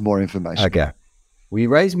good. This is more information. Okay. Will you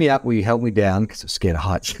raise me up? Will you help me down? Because I'm scared of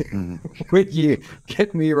heights. Will you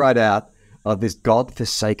get me right out of this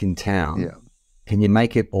God-forsaken town? Yeah. Can you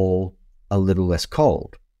make it all a little less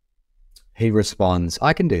cold? He responds,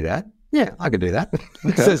 I can do that. Yeah, I can do that. Okay.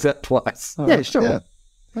 He says that twice. Yeah, sure. Yeah,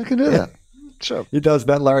 I can do that. Sure. He does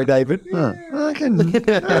that, Larry David. I can do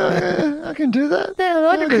that. I can do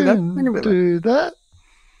that.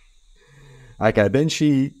 Okay, then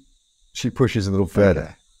she pushes a little further.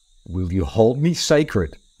 Okay. Will you hold me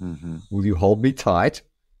sacred? Mm-hmm. Will you hold me tight?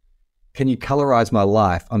 Can you colorize my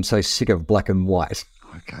life? I'm so sick of black and white.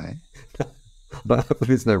 Okay. But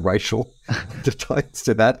there's no racial tones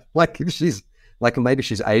to that. Like if she's maybe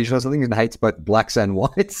she's Asian or something and hates both blacks and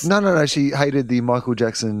whites. No. She hated the Michael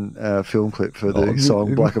Jackson film clip for the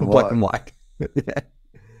song Black and White. Black and White.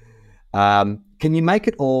 Yeah. Can you make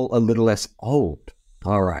it all a little less old?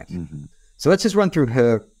 All right. Mm-hmm. So let's just run through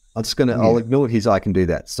her. I'll ignore his I can do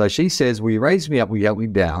that. So she says, will you raise me up? Will you help me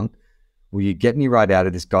down? Will you get me right out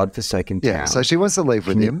of this God-forsaken town? Yeah, so she wants to leave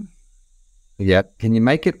with him. Yeah. Can you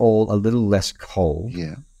make it all a little less cold?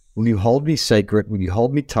 Yeah. Will you hold me sacred? Will you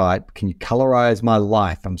hold me tight? Can you colorize my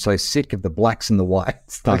life? I'm so sick of the blacks and the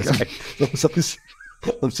whites. Okay.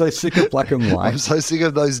 I'm so sick of black and white. I'm so sick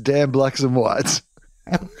of those damn blacks and whites.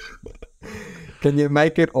 Can you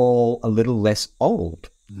make it all a little less old?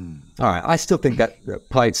 All right, I still think that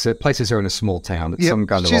places her in a small town. It's some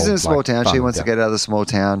kind of she's in a small town. She wants to get out of the small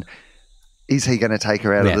town. Is he going to take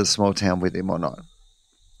her out of the small town with him or not?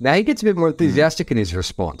 Now he gets a bit more enthusiastic in his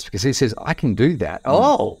response because he says, I can do that.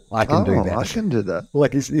 I can do that. I can do that.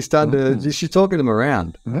 Like he's starting to, she's talking him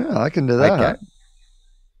around. Yeah, I can do that. Okay.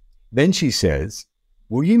 Then she says,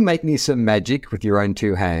 will you make me some magic with your own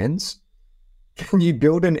two hands? Can you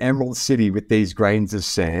build an emerald city with these grains of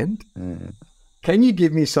sand? Can you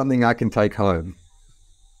give me something I can take home?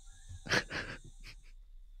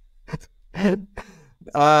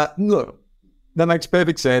 Look, that makes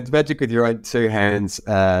perfect sense. Magic with your own two hands.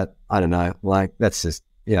 I don't know. Like, that's just,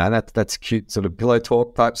 that's cute sort of pillow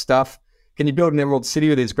talk type stuff. Can you build an emerald city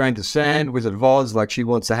with these grains of sand? Wizard of Oz, like she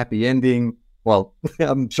wants a happy ending. Well,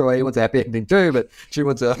 I'm sure he wants a happy ending too, but she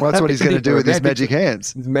wants a well, that's what he's going to do with his magic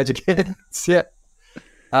hands. His magic hands, yeah.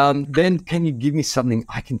 Then can you give me something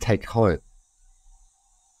I can take home?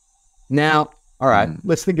 Now, all right,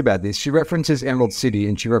 let's think about this. She references Emerald City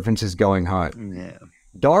and she references going home. Yeah.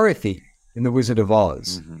 Dorothy in The Wizard of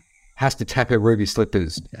Oz has to tap her ruby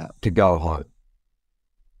slippers to go home.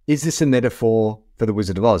 Is this a metaphor for The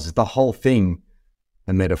Wizard of Oz? Is the whole thing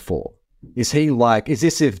a metaphor? Is he like? Is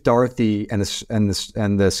this if Dorothy and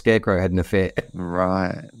the Scarecrow had an affair?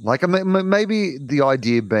 Right. Like maybe the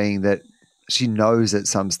idea being that she knows at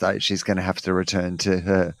some stage she's going to have to return to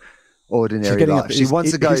her ordinary life. She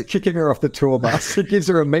wants to go. He's kicking her off the tour bus. He gives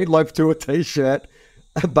her a Meatloaf Tour T-shirt,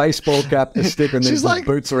 a baseball cap, a sticker, and then she's like,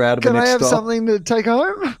 boots her out of the Can next I have stop. something to take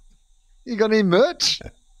home? You got any merch?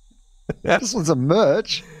 This one's a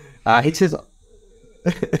merch. He says,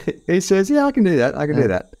 yeah, I can do that. I can do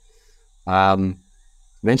that.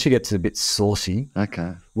 Then she gets a bit saucy.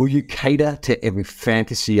 Okay. Will you cater to every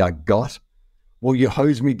fantasy I got? Will you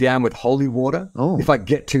hose me down with holy water if I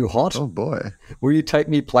get too hot? Oh, boy. Will you take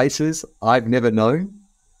me places I've never known?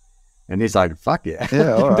 And he's like, fuck yeah.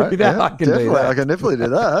 Yeah, all right. Yeah, I can do that. I can definitely do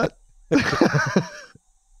that.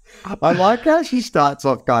 I like how she starts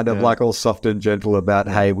off kind of like all soft and gentle about,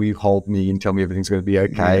 hey, will you hold me and tell me everything's going to be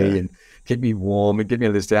okay and keep me warm and get me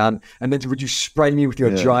this down? And then would you spray me with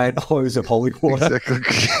your giant hose of holy water?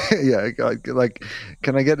 Exactly. Yeah, like,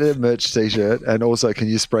 can I get a merch T-shirt? And also, can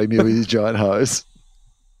you spray me with your giant hose?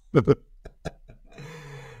 They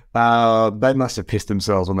must have pissed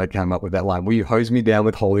themselves when they came up with that line. Will you hose me down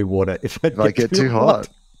with holy water if I get too hot?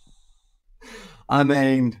 I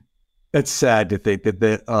mean, it's sad to think that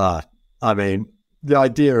the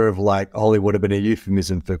idea of like holy water being a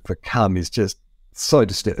euphemism for cum is just so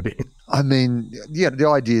disturbing. I mean, yeah, the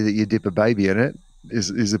idea that you dip a baby in it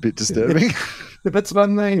is a bit disturbing. That's what I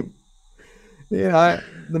mean. Yeah,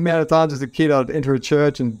 the amount of times as a kid I'd enter a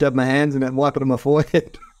church and dab my hands and then wipe it on my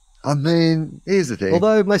forehead. I mean, here's the thing.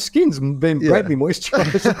 Although my skin's been greatly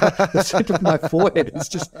moisturized, the center of my forehead is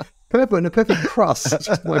just purple and a perfect crust. It's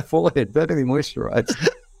just my forehead, perfectly moisturized.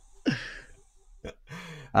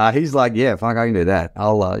 He's like, yeah, fuck, I can do that.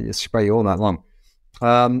 I'll just spray you all night long.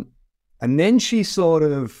 And then she kind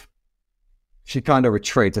of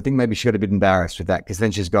retreats. I think maybe she got a bit embarrassed with that because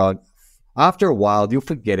then she's gone, after a while, you'll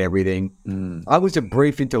forget everything. I was a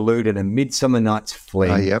brief interlude in a Midsummer Night's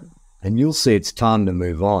Fling. Yep. And you'll see it's time to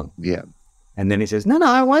move on. Yeah. And then he says, no,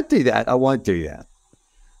 I won't do that. I won't do that.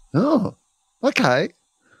 Oh, okay.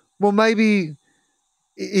 Well, maybe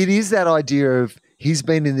it is that idea of he's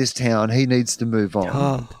been in this town, he needs to move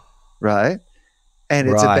on, right? And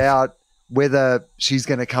it's about whether she's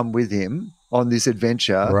going to come with him on this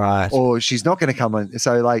adventure or she's not going to come on.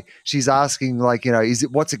 So, like, she's asking, like,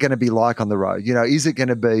 what's it going to be like on the road? Is it going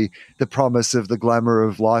to be the promise of the glamour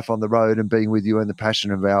of life on the road and being with you and the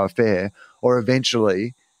passion of our affair? Or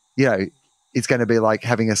eventually, it's going to be like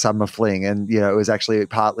having a summer fling and, it was actually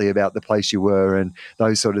partly about the place you were and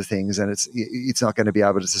those sort of things. And it's not going to be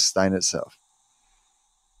able to sustain itself.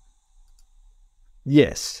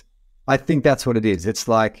 Yes, I think that's what it is. It's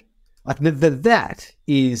like, that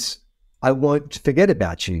is, I won't forget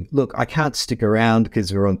about you. Look, I can't stick around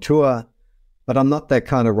because we're on tour, but I'm not that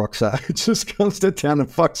kind of rock star who just comes to town and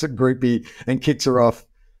fucks a groupie and kicks her off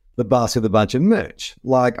the bus with a bunch of merch.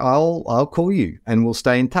 Like, I'll call you and we'll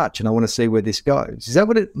stay in touch and I want to see where this goes. Is that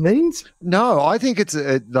what it means? No, I think it's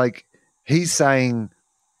like he's saying,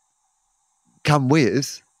 come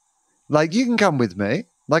with. Like, you can come with me.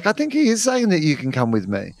 Like, I think he is saying that you can come with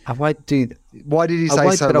me. I won't do that. Why did he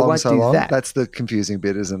say so long, so long? That's the confusing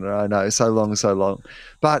bit, isn't it? I know, so long, so long.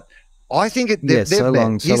 But I think they've met.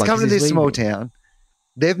 He's come to this small town.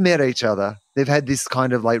 They've met each other. They've had this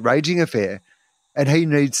kind of like raging affair, and he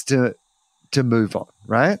needs to move on,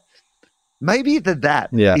 right? Maybe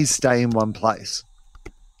that is stay in one place.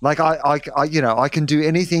 Like I can do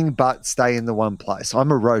anything but stay in the one place.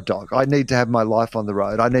 I'm a road dog. I need to have my life on the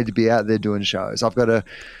road. I need to be out there doing shows. I've got to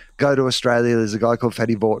go to Australia. There's a guy called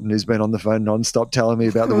Fatty Vorton who's been on the phone nonstop telling me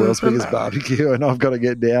about the world's biggest barbecue, and I've got to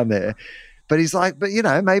get down there. But he's like,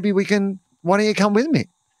 maybe we can. Why don't you come with me?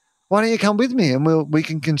 Why don't you come with me and we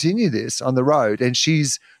can continue this on the road? And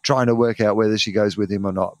she's trying to work out whether she goes with him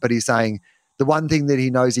or not. But he's saying the one thing that he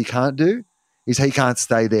knows he can't do is he can't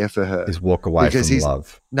stay there for her. Is walk away from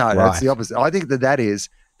love. No, that's the opposite. I think that is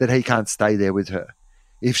that he can't stay there with her.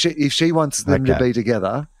 If she wants them to be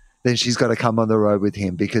together, then she's got to come on the road with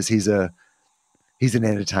him because he's an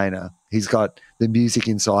entertainer. He's got the music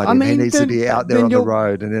inside him. He needs to be out there on the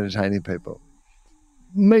road and entertaining people.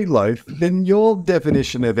 Meatloaf, then your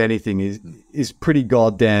definition of anything is pretty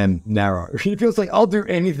goddamn narrow. It feels like I'll do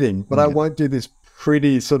anything, but I won't do this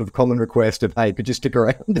pretty sort of common request of, hey, could you stick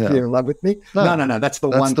around if you're in love with me? No. That's the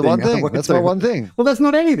one thing. That's my one thing. Well, that's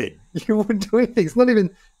not anything. You wouldn't do anything. It's not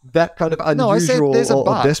even that kind of unusual I said there's a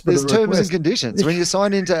or desperate There's terms request. and conditions. When you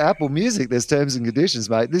sign into Apple Music, there's terms and conditions,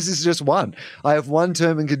 mate. This is just one. I have one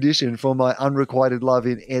term and condition for my unrequited love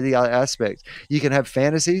in any other aspect. You can have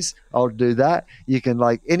fantasies. I'll do that. You can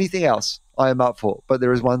like anything else I am up for. But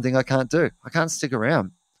there is one thing I can't do. I can't stick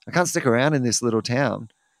around. I can't stick around in this little town.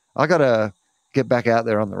 I got to get back out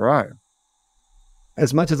there on the road.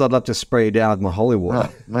 As much as I'd love to spray you down with my holy water,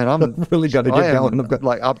 man, I've really got to get going. I've got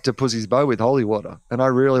like up to Pussy's bow with holy water, and I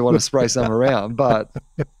really want to spray some around, but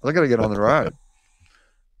I got to get on the road.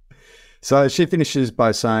 So she finishes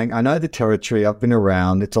by saying, I know the territory, I've been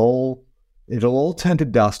around, it'll all turn to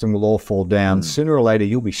dust and we'll all fall down. Sooner or later,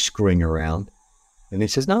 you'll be screwing around. And he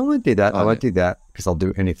says, no, I won't do that. I won't do that because I'll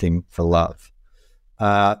do anything for love.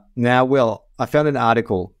 Now, Will, I found an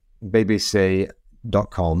article, BBC.com,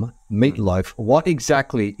 Meatloaf. What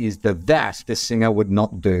exactly is that the singer would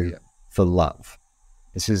not do for love?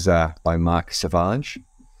 This is by Mark Savage.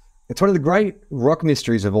 It's one of the great rock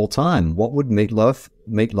mysteries of all time. What would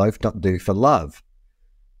Meatloaf not do for love?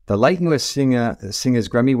 The late US singer's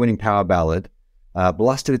Grammy-winning power ballad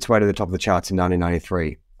blasted its way to the top of the charts in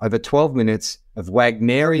 1993. Over 12 minutes of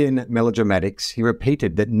Wagnerian melodramatics, he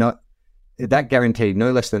repeated that guaranteed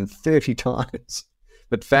no less than 30 times.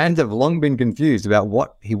 But fans have long been confused about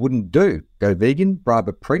what he wouldn't do. Go vegan, bribe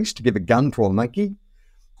a priest, give a gun to a monkey.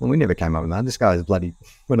 Well, we never came up with that. This guy's bloody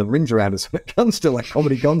when it rings around us when it comes to like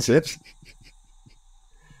comedy concepts.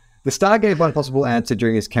 The star gave one possible answer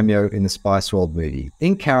during his cameo in the Spice World movie.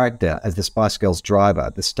 In character as the Spice Girls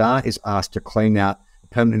driver, the star is asked to clean out a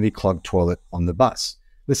permanently clogged toilet on the bus.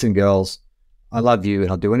 Listen, girls, I love you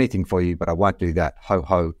and I'll do anything for you, but I won't do that. Ho,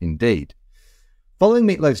 ho, indeed. Following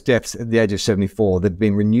Meatloaf's death at the age of 74, there'd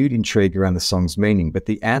been renewed intrigue around the song's meaning, but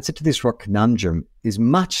the answer to this rock conundrum is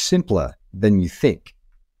much simpler than you think.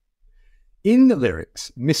 In the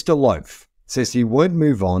lyrics, Mr. Loaf says he won't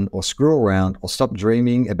move on or screw around or stop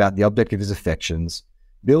dreaming about the object of his affections.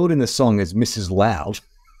 Billed in the song as Mrs. Loud.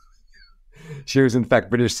 She was in fact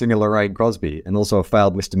British singer Lorraine Crosby and also a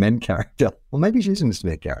failed Mr. Men character. Well, maybe she's a Mr.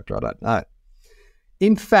 Men character, I don't know.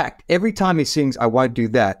 In fact, every time he sings I Won't Do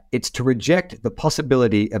That, it's to reject the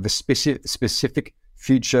possibility of a specific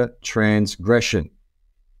future transgression.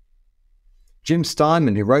 Jim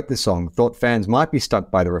Steinman, who wrote the song, thought fans might be stuck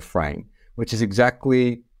by the refrain, which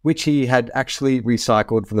he had actually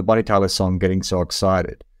recycled from the Bonnie Tyler song Getting So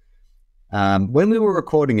Excited. When we were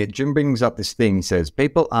recording it, Jim brings up this thing. He says,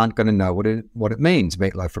 people aren't going to know what it means,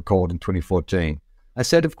 Meatloaf recalled in 2014. I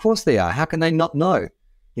said, of course they are. How can they not know?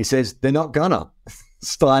 He says, they're not gonna.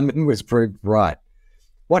 Steinman was proved right.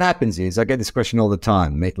 What happens is, I get this question all the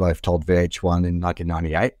time, Meatloaf told VH1 in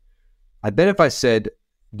 1998. I bet if I said,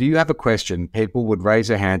 do you have a question, people would raise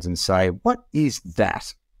their hands and say, what is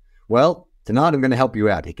that? Well, tonight I'm going to help you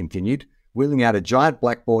out, he continued, wheeling out a giant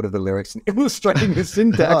blackboard of the lyrics and illustrating the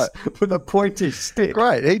syntax with a pointy stick.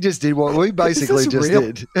 Great. He just did what we basically just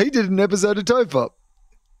did. He did an episode of Tofop.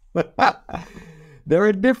 There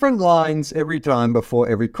are different lines every time before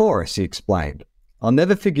every chorus, he explained. I'll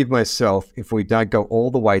never forgive myself if we don't go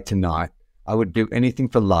all the way tonight. I would do anything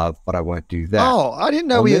for love, but I won't do that. Oh, I didn't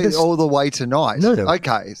know we had all the way tonight. No.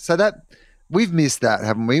 Okay, so we've missed that,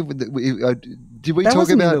 haven't we? Did we that talk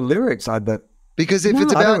wasn't about in the lyrics? Because if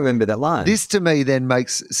it's about, I don't remember that line. This to me then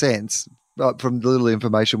makes sense from the little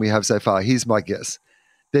information we have so far. Here's my guess: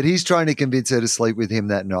 that he's trying to convince her to sleep with him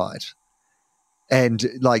that night. And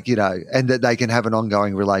and that they can have an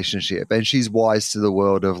ongoing relationship. And she's wise to the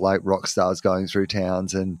world of like rock stars going through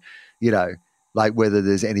towns and, like whether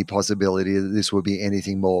there's any possibility that this would be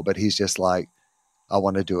anything more. But he's just like, I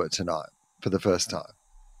want to do it tonight for the first time,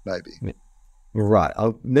 maybe. Right.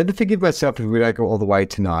 I'll never forgive myself if we don't go all the way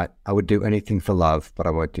tonight. I would do anything for love, but I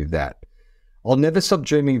won't do that. I'll never stop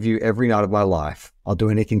dreaming of you every night of my life. I'll do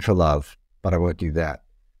anything for love, but I won't do that.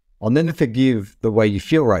 I'll never forgive the way you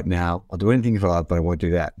feel right now. I'll do anything for love, but I won't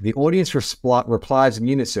do that. The audience replies in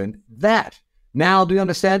unison, that. Now, do you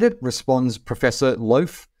understand it? Responds Professor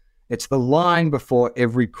Loaf. It's the line before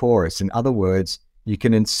every chorus. In other words, you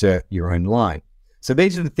can insert your own line. So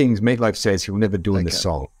these are the things Meatloaf says he will never do in the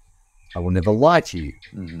song. I will never lie to you.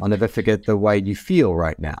 Mm-hmm. I'll never forget the way you feel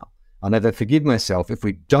right now. I'll never forgive myself if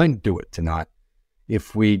we don't do it tonight.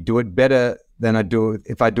 If we do it better than I do it,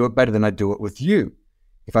 if I do it better than I do it with you.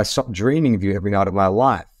 If I stop dreaming of you every night of my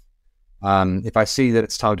life, if I see that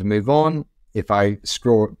it's time to move on, if I'm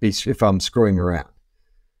screwing around.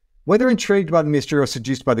 Whether intrigued by the mystery or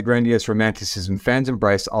seduced by the grandiose romanticism fans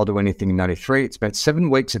embraced I'll Do Anything in 93, it spent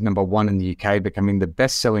 7 weeks at number 1 in the UK, becoming the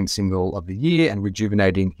best-selling single of the year and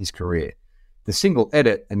rejuvenating his career. The single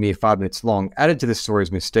edit, a mere 5 minutes long, added to the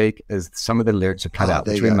story's mystique as some of the lyrics are cut out,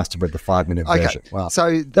 which we must have read the 5-minute version. Wow.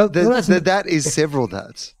 So that is several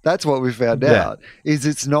that's. That's what we found out, is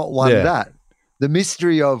it's not one that. The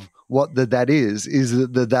mystery of what that is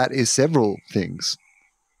that is several things.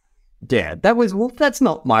 Yeah, that's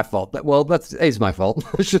not my fault. That is my fault.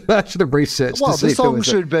 I should have researched. Well, to see the if there song was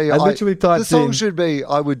should be. I literally typed the song in, should be.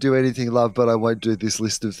 I would do anything, love, but I won't do this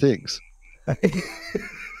list of things.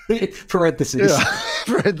 parentheses. Yeah,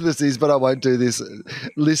 parentheses. But I won't do this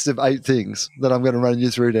list of 8 things that I'm going to run you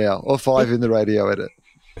through now, or 5 in the radio edit.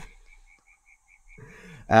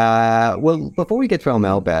 Well, before we get to our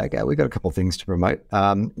mailbag, we've got a couple of things to promote.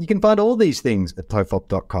 You can find all these things at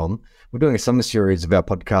tofop.com. We're doing a summer series of our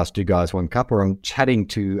podcast, Two Guys, One Cup, where I'm chatting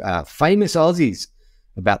to famous Aussies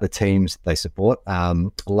about the teams they support.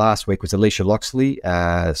 Last week was Alicia Loxley,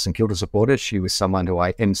 St Kilda supporter. She was someone who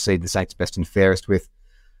I emceed the Saints Best and Fairest with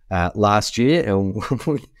last year. And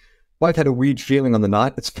we both had a weird feeling on the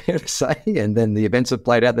night, it's fair to say. And then the events have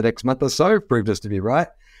played out the next month or so, proved us to be right.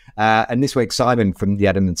 And this week, Simon from the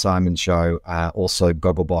Adam and Simon show, also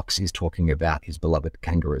Gogglebox, is talking about his beloved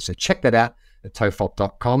kangaroo. So check that out at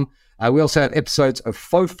tofop.com. We also have episodes of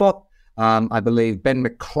Fofop. I believe Ben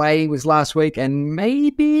McClay was last week, and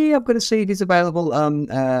maybe I'm going to see if he's available.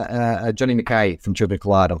 Johnny McKay from Children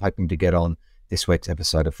Collide, I'm hoping to get on this week's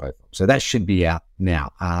episode of Fofop. So that should be out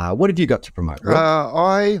now. What have you got to promote?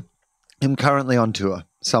 I am currently on tour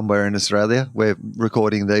somewhere in Australia. We're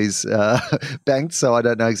recording these banked, so I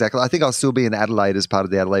don't know exactly. I think I'll still be in Adelaide as part of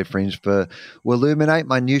the Adelaide Fringe for Illuminate,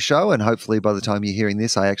 my new show, and hopefully by the time you're hearing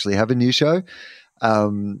this, I actually have a new show.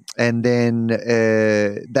 And then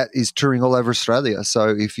that is touring all over Australia. So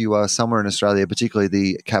if you are somewhere in Australia, particularly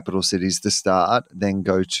the capital cities to start, then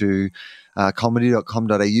go to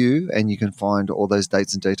comedy.com.au and you can find all those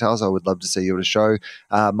dates and details. I would love to see you at a show.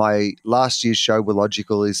 My last year's show,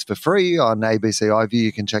 Willogical, is for free on ABC iView.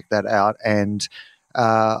 You can check that out. And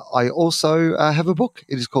I also have a book.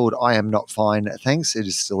 It is called I Am Not Fine, Thanks. It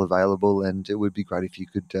is still available, and it would be great if you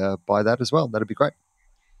could buy that as well. That'd be great.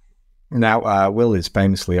 Now, Will is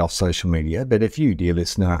famously off social media, but if you, dear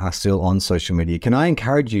listener, are still on social media, can I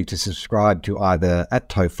encourage you to subscribe to either at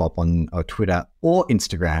Tofop on Twitter or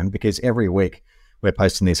Instagram, because every week we're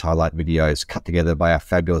posting these highlight videos cut together by our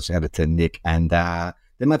fabulous editor, Nick, and they're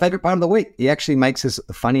my favourite part of the week. He actually makes us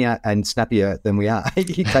funnier and snappier than we are.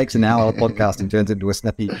 He takes an hour podcast and turns it into a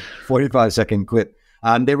snappy 45-second clip.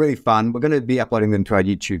 They're really fun. We're going to be uploading them to our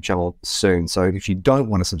YouTube channel soon, so if you don't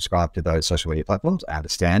want to subscribe to those social media platforms, I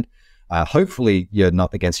understand. Hopefully you're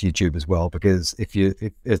not against YouTube as well, because if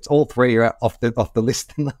it's all three are off the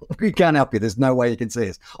list, we can't help you. There's no way you can see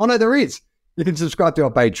us. Oh no, there is. You can subscribe to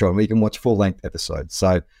our Patreon where you can watch full-length episodes.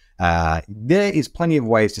 So there is plenty of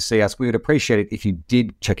ways to see us. We would appreciate it if you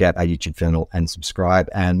did check out our YouTube channel and subscribe.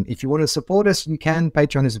 And if you want to support us, you can.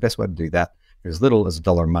 Patreon is the best way to do that. For as little as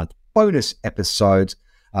 $1 a month. Bonus episodes,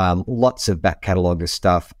 lots of back catalogue of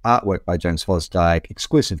stuff, artwork by James Fosdyke,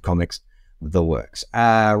 exclusive comics, the works.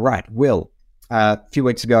 Right, Will, a few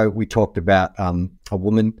weeks ago we talked about a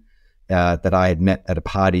woman that I had met at a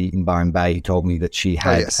party in Byron Bay who told me that she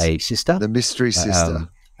had a sister. The mystery sister.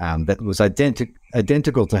 That was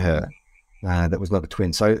identical to her, that was not a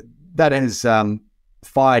twin. So that has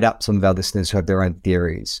fired up some of our listeners who have their own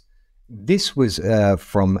theories. This was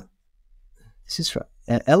from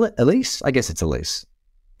Elise? I guess it's Elise.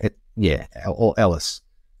 Or Ellis.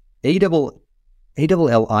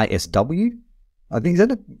 ELLISW? I think, is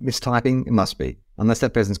that a mistyping? It must be. Unless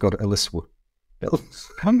that person's got Eliswa.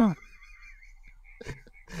 Come on.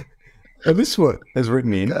 Eliswa has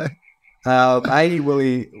written in. Okay. Hey,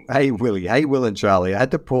 Will and Charlie. I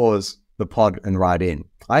had to pause the pod and write in.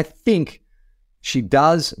 I think she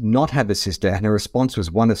does not have a sister, and her response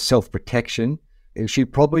was one of self-protection. She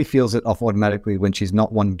probably feels it off automatically when she's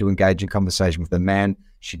not wanting to engage in conversation with a man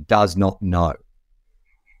she does not know.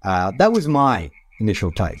 That was my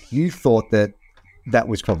initial take. You thought that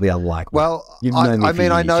was probably unlikely. Well, I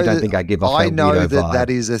know you don't think I give off I know weirdo that vibe. that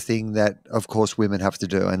is a thing that, of course, women have to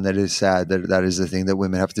do, and that is sad that is a thing that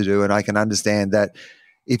women have to do. And I can understand that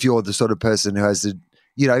if you're the sort of person who has to,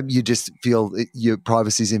 you just feel your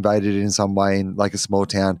privacy is invaded in some way in like a small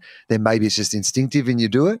town, then maybe it's just instinctive and you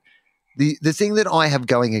do it. The thing that I have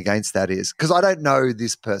going against that is, because I don't know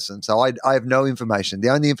this person, so I have no information. The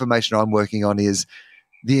only information I'm working on is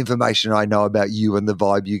the information I know about you and the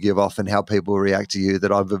vibe you give off and how people react to you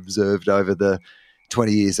that I've observed over the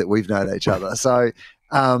 20 years that we've known each other. So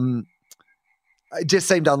it just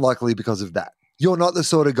seemed unlikely because of that. You're not the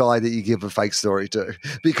sort of guy that you give a fake story to,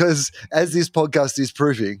 because as this podcast is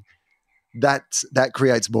proving, that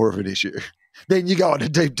creates more of an issue. Then you go on a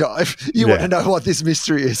deep dive. You want to know what this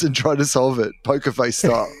mystery is and try to solve it, poker face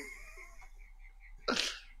style.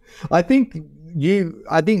 I think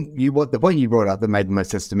the point you brought up that made the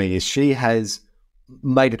most sense to me is she has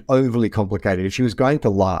made it overly complicated. If she was going to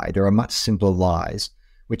lie, there are much simpler lies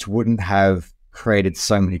which wouldn't have created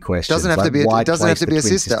so many questions. Doesn't have to be. Why Doesn't have to be a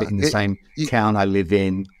twin sister in the same town I live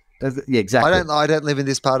in. Yeah, exactly. I don't live in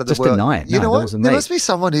this part of the Just world. deny it. You No, know that what? wasn't There me. must be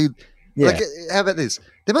someone who. Yeah. Like, how about this?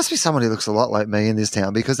 There must be someone who looks a lot like me in this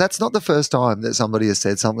town, because that's not the first time that somebody has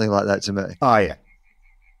said something like that to me. Oh, yeah.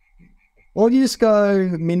 Or you just go,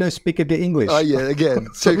 me no speak a bit English. Oh, yeah, again,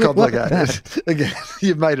 too complicated. Again,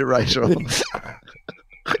 you've made it racial.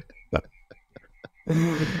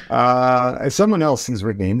 Someone else has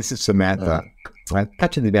written in, this is Samantha.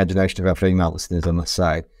 Catching the imagination of our female listeners, I must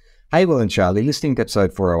say. Hey, Will and Charlie, listening to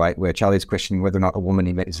episode 408, where Charlie's questioning whether or not a woman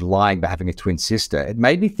he met is lying about having a twin sister, it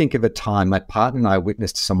made me think of a time my partner and I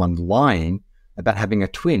witnessed someone lying about having a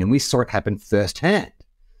twin, and we saw it happen firsthand.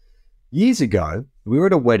 Years ago, we were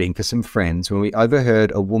at a wedding for some friends when we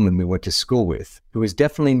overheard a woman we went to school with, who was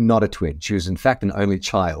definitely not a twin, she was in fact an only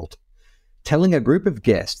child, telling a group of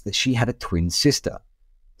guests that she had a twin sister.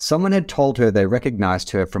 Someone had told her they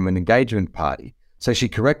recognized her from an engagement party, so she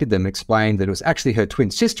corrected them, explained that it was actually her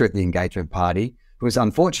twin sister at the engagement party, who was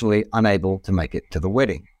unfortunately unable to make it to the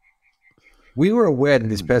wedding. We were aware that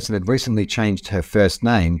this person had recently changed her first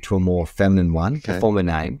name to a more feminine one. Okay. The former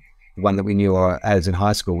name, the one that we knew her as in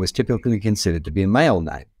high school, was typically considered to be a male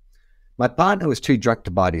name. My partner was too drunk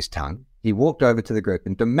to bite his tongue. He walked over to the group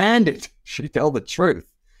and demanded she tell the truth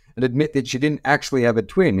and admit that she didn't actually have a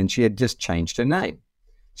twin and she had just changed her name.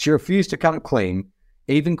 She refused to come clean,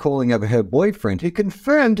 even calling over her boyfriend, who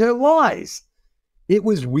confirmed her lies. It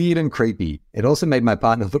was weird and creepy. It also made my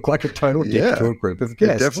partner look like a total dick to a group of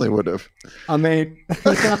guests. It definitely would have. I mean,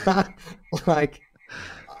 like,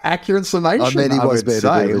 accurate summation, I mean, he was being a bit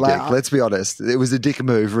of a like, dick. Let's be honest. It was a dick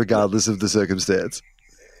move regardless of the circumstance.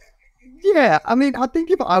 Yeah, I mean, I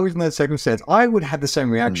think if I was in that circumstance, I would have the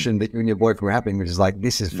same reaction that you and your boyfriend were having, which is like,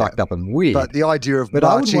 this is fucked up and weird. But the idea of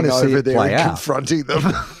marching over there and confronting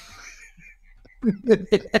them.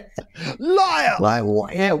 Liar!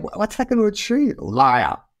 Like, yeah, what's that going to achieve?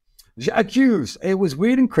 Liar. Accused. It was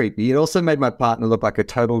weird and creepy. It also made my partner look like a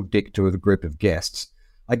total dick to a group of guests.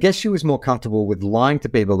 I guess she was more comfortable with lying to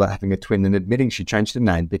people about having a twin than admitting she changed her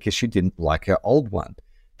name because she didn't like her old one.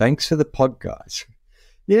 Thanks for the pod, guys.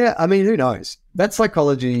 Yeah, I mean, who knows? That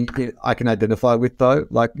psychology I can identify with, though.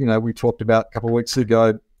 Like, you know, we talked about a couple of weeks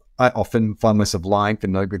ago, I often find myself lying for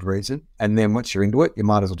no good reason. And then once you're into it, you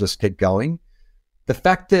might as well just keep going. The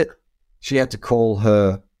fact that she had to call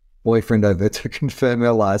her boyfriend over to confirm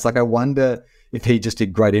her lies, like, I wonder if he just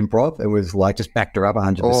did great improv and was like, just backed her up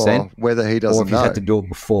 100%. Or whether he doesn't know. Or if he had to do it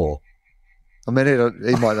before. I mean,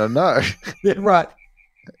 he might not know. Yeah, right.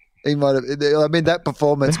 He might have. I mean, that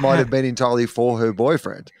performance might have been entirely for her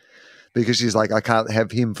boyfriend, because she's like, I can't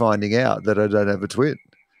have him finding out that I don't have a twin.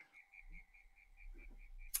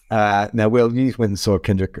 Now, Will, you went and saw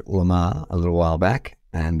Kendrick Lamar a little while back,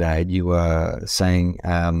 and you were saying,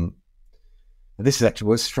 this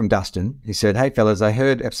was from Dustin. He said, hey, fellas, I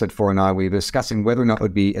heard episode 409, we were discussing whether or not it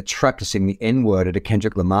would be a trap to sing the N-word at a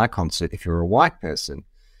Kendrick Lamar concert if you're a white person.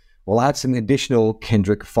 Well, I have some additional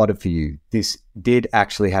Kendrick fodder for you. This did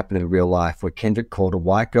actually happen in real life, where Kendrick called a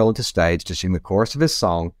white girl into stage to sing the chorus of his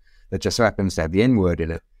song that just so happens to have the N-word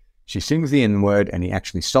in it. She sings the N-word, and he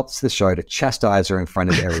actually stops the show to chastise her in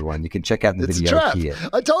front of everyone. You can check out the It's video a trap. here.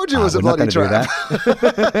 I told you it was a bloody trap.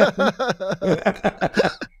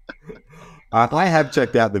 I have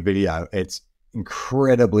checked out the video. It's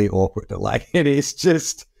incredibly awkward. Like, it is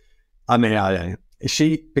just, I mean, I don't know.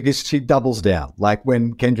 Because she doubles down. Like,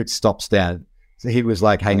 when Kendrick stops down, so he was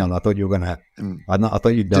like, hang on, I thought you were going to, I thought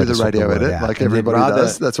you'd know do the radio edit like and everybody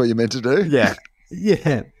does. That's what you're meant to do. Yeah.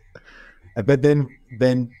 Yeah.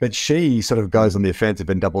 But she sort of goes on the offensive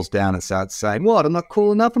and doubles down and starts saying, what, I'm not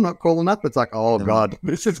cool enough. It's like, oh God,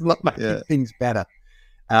 this is not making things better.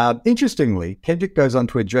 Interestingly, Kendrick goes on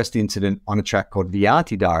to address the incident on a track called The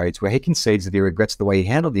Auntie Diaries, where he concedes that he regrets the way he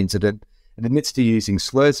handled the incident and admits to using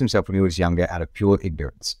slurs himself when he was younger out of pure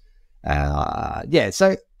ignorance.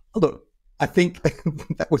 So look, I think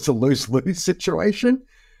that was a lose-lose situation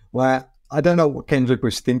where I don't know what Kendrick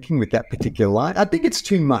was thinking with that particular line. I think it's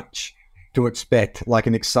too much to expect like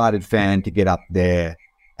an excited fan to get up there.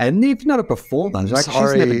 And if not a performance, like,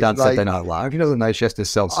 she's never done Saturday Night Live. She doesn't know she has to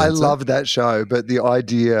self-censor. I love that show, but the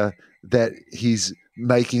idea that he's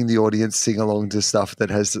making the audience sing along to stuff that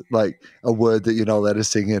has like a word that you're not allowed to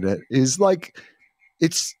sing in it is like,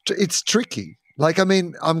 it's tricky. Like, I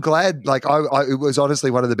mean, I'm glad, like, it was honestly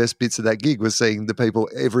one of the best bits of that gig was seeing the people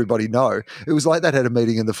everybody know. It was like that had a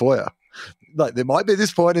meeting in the foyer. Like, there might be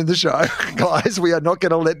this point in the show, guys, we are not going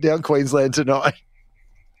to let down Queensland tonight.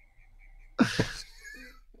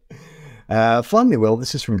 Finally, Will,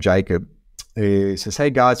 this is from Jacob. He says, hey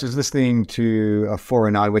guys, I was listening to a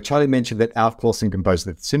 409 where Charlie mentioned that Alf Clausen composed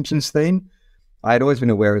the Simpsons theme. I had always been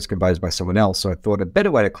aware it was composed by someone else, so I thought a better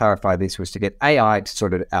way to clarify this was to get AI to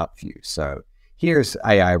sort it out for you. So here's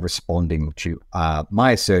AI responding to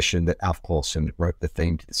my assertion that Alf Clausen wrote the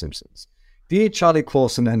theme to The Simpsons. Dear Charlie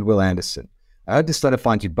Clausen and Will Anderson, I hope this letter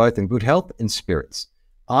finds you both in good health and spirits.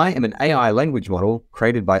 I am an AI language model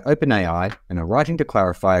created by OpenAI and am writing to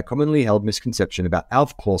clarify a commonly held misconception about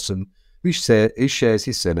Alf Clausen, who shares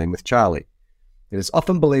his surname with Charlie. It is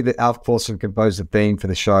often believed that Alf Clausen composed the theme for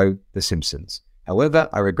the show The Simpsons. However,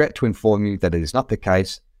 I regret to inform you that it is not the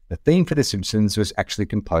case. The theme for The Simpsons was actually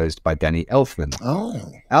composed by Danny Elfman.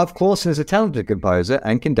 Oh. Alf Clausen is a talented composer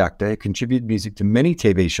and conductor who contributed music to many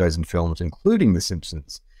TV shows and films, including The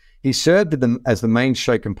Simpsons. He served as the main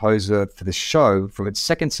show composer for the show from its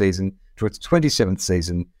second season to its 27th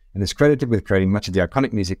season and is credited with creating much of the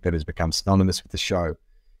iconic music that has become synonymous with the show.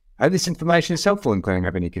 I hope this information is helpful in clearing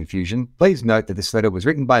up any confusion. Please note that this letter was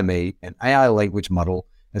written by me, an AI language model,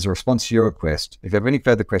 as a response to your request. If you have any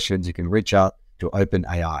further questions, you can reach out to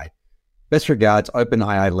OpenAI. Best regards,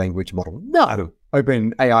 OpenAI language model. No,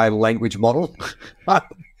 OpenAI language model.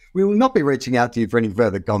 We will not be reaching out to you for any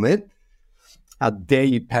further comment. How dare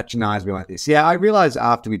you patronize me like this? Yeah, I realized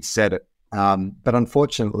after we'd said it, but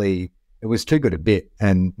unfortunately, it was too good a bit,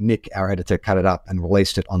 and Nick, our editor, cut it up and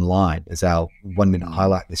released it online as our 1-minute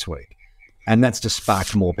highlight this week. And that's just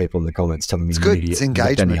sparked more people in the comments telling me it's good. It's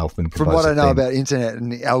engagement. From what I know about internet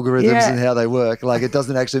and algorithms and how they work, like it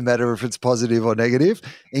doesn't actually matter if it's positive or negative.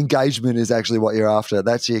 Engagement is actually what you're after.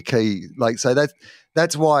 That's your key. Like, so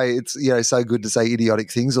that's why it's, so good to say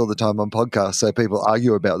idiotic things all the time on podcasts, so people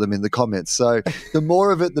argue about them in the comments. So the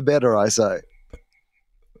more of it, the better, I say.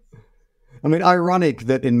 I mean, ironic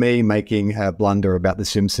that in me making a blunder about The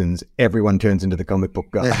Simpsons, everyone turns into the comic book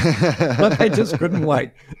guy. But they just couldn't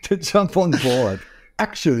wait to jump on board.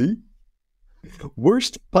 Actually,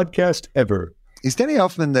 worst podcast ever. Is Danny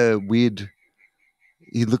Elfman the weird?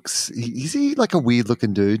 Is he like a weird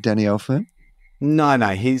looking dude, Danny Elfman? No,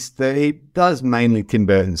 he does mainly Tim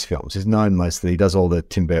Burton's films. He's known mostly. He does all the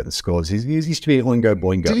Tim Burton scores. He used to be Oingo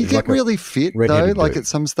Boingo. Did he get really fit though? Like at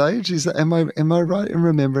some stage? Am I right in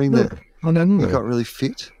remembering that? I don't know. He got really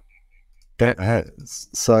fit.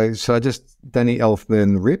 So I just Danny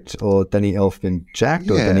Elfman ripped, or Danny Elfman jacked,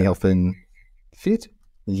 or Danny Elfman fit?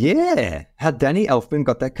 Yeah, how Danny Elfman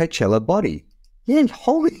got that Coachella body. Yeah,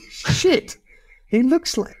 holy shit. He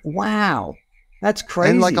looks like, wow. That's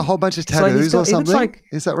crazy. And like a whole bunch of tattoos or something.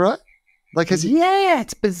 Is that right? Yeah,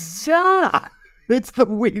 it's bizarre. It's the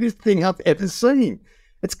weirdest thing I've ever seen.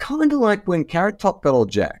 It's kind of like when Carrot Top got all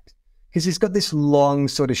jacked, because he's got this long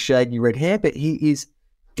sort of shaggy red hair, but he is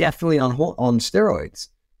definitely on steroids.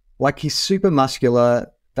 Like he's super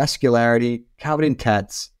muscular, vascularity, covered in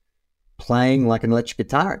tats, playing like an electric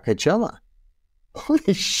guitar at Coachella.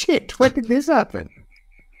 Holy shit, when did this happen?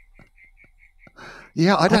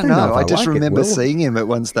 Yeah, I don't know. I just remember seeing him at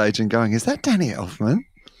one stage and going, is that Danny Elfman?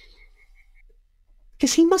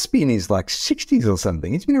 Because he must be in his 60s or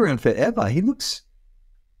something. He's been around forever. He looks...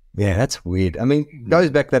 Yeah, that's weird. I mean, goes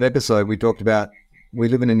back to that episode we talked about. We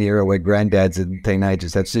live in an era where granddads and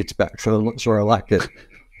teenagers have six-packs, so I'm not sure I liked it.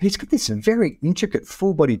 He's got this very intricate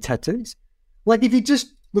full-body tattoos. Like, if you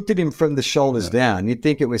just looked at him from the shoulders down, you'd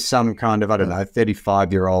think it was some kind of,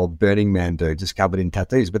 35-year-old Burning Man dude just covered in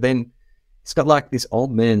tattoos. But then he's got this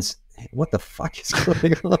old man's... What the fuck is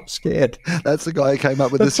going on? I'm scared. That's the guy who came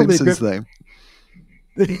up with the Simpsons theme.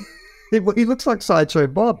 He looks like Sideshow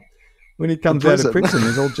Bob. When he comes out of prison,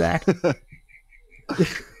 he's all jacked.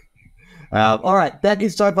 All right, that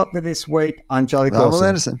is Dope Up for this week. I'm Charlie Clausen. Will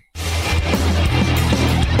Anderson.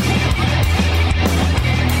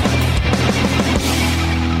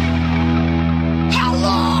 How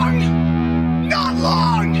long? Not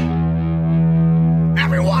long.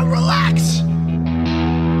 Everyone relax.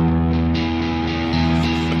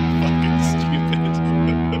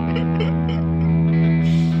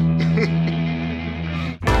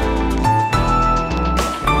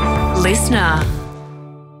 Listener.